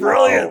 that's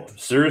brilliant. Wow.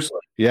 Seriously?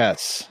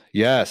 Yes.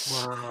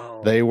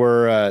 Wow. They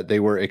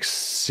were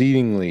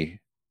excessively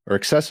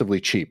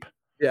cheap.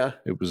 Yeah.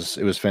 It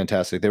was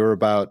fantastic. They were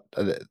about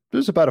a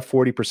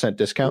 40%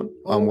 discount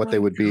on what they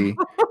would be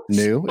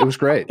new. It was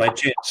great. By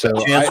chance,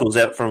 was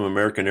that from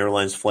American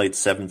Airlines flight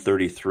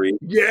 733?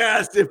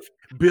 Yes. If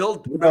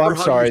Bill, no, I'm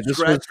sorry. This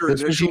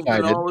was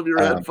United. All of your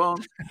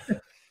headphones.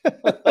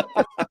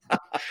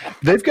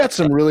 They've got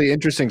some really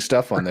interesting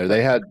stuff on there.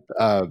 They had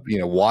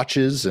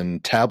watches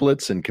and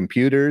tablets and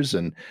computers,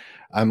 and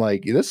I'm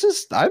like,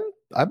 I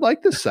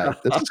like this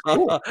site. This is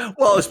cool.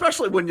 Well,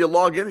 especially when you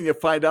log in and you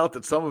find out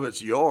that some of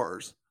it's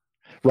yours.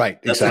 Right.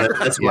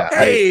 Exactly.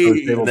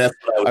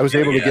 I was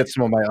able to get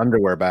some of my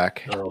underwear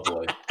back. Oh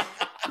boy.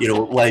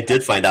 What I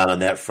did find out on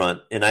that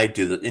front, and I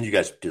do that, and you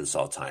guys do this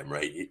all the time,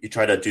 right? You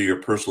try to do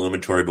your personal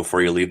inventory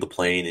before you leave the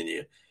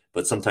plane,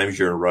 but sometimes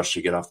you're in a rush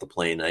to get off the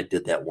plane. I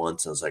did that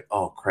once, and I was like,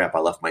 oh crap, I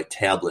left my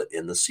tablet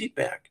in the seat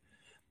back.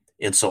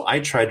 And so I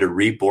tried to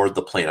reboard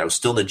the plane. I was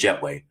still in the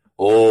jetway.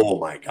 Oh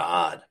my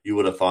God. You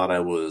would have thought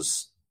I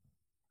was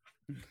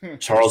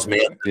Charles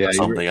Manson or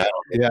something. I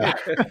don't know.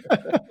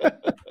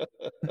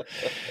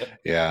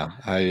 Yeah. Yeah.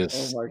 Oh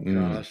my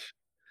gosh.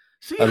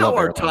 See how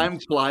our time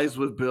flies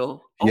with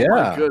Bill? Oh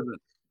my goodness.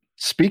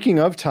 Speaking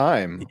of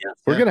time,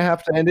 we're going to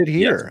have to end it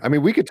here. Yes. I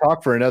mean, we could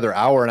talk for another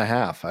hour and a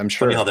half. I'm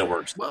sure. Funny how that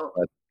works. Well,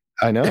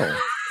 I know.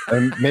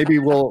 And maybe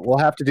we'll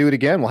have to do it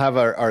again. We'll have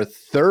our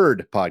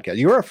third podcast.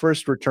 You're our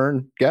first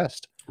return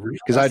guest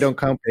because I don't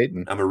count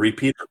Peyton. I'm a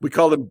repeater. We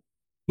call him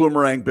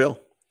Boomerang Bill.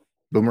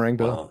 Boomerang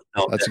Bill.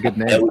 No, that's a good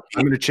name.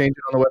 I'm going to change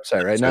it on the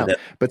website right now.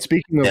 But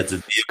speaking of, that's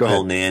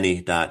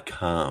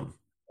VehicleNanny.com.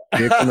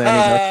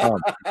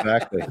 VehicleNanny.com.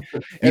 Exactly.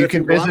 You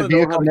can visit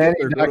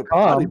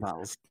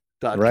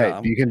VehicleNanny.com.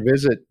 Right. You can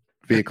visit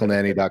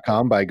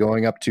VehicleNanny.com by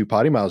going up to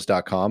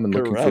PottyMouths.com and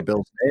looking for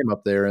Bill's name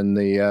up there in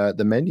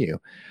the menu.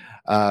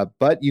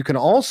 But you can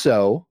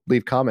also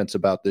leave comments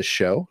about this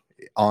show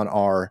on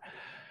our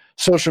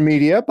social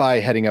media by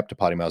heading up to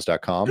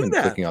PottyMouths.com and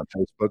clicking on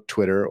Facebook,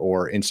 Twitter,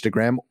 or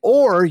Instagram.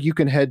 Or you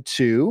can head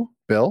to,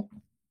 Bill?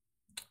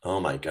 Oh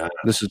my God.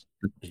 This is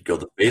You go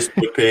to the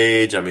Facebook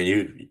page. I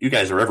mean, you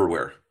guys are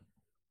everywhere.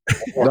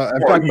 no,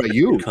 I'm talking about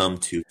you. Come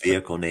to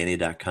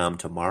vehiclenanny.com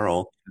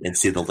tomorrow and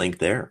see the link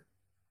there.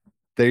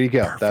 There you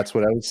go. Perfect. That's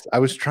what I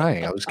was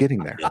trying. I was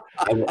getting there. Yeah,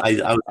 I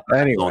was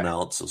anyway. Blown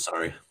out, so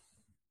sorry.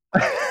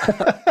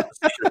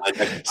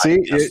 See,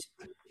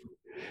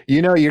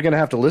 you're going to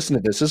have to listen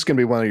to this. This is going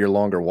to be one of your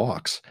longer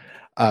walks.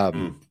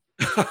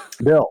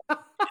 Bill,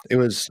 it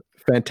was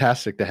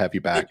fantastic to have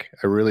you back.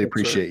 I really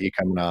appreciate you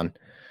coming on.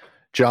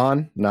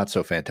 John, not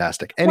so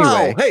fantastic.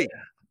 Anyway, hey,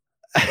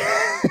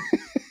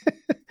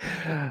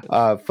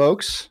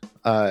 folks,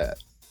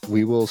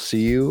 we will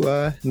see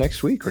you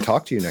next week, or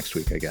talk to you next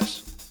week, I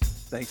guess.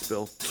 Thanks,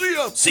 Bill.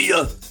 See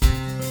ya.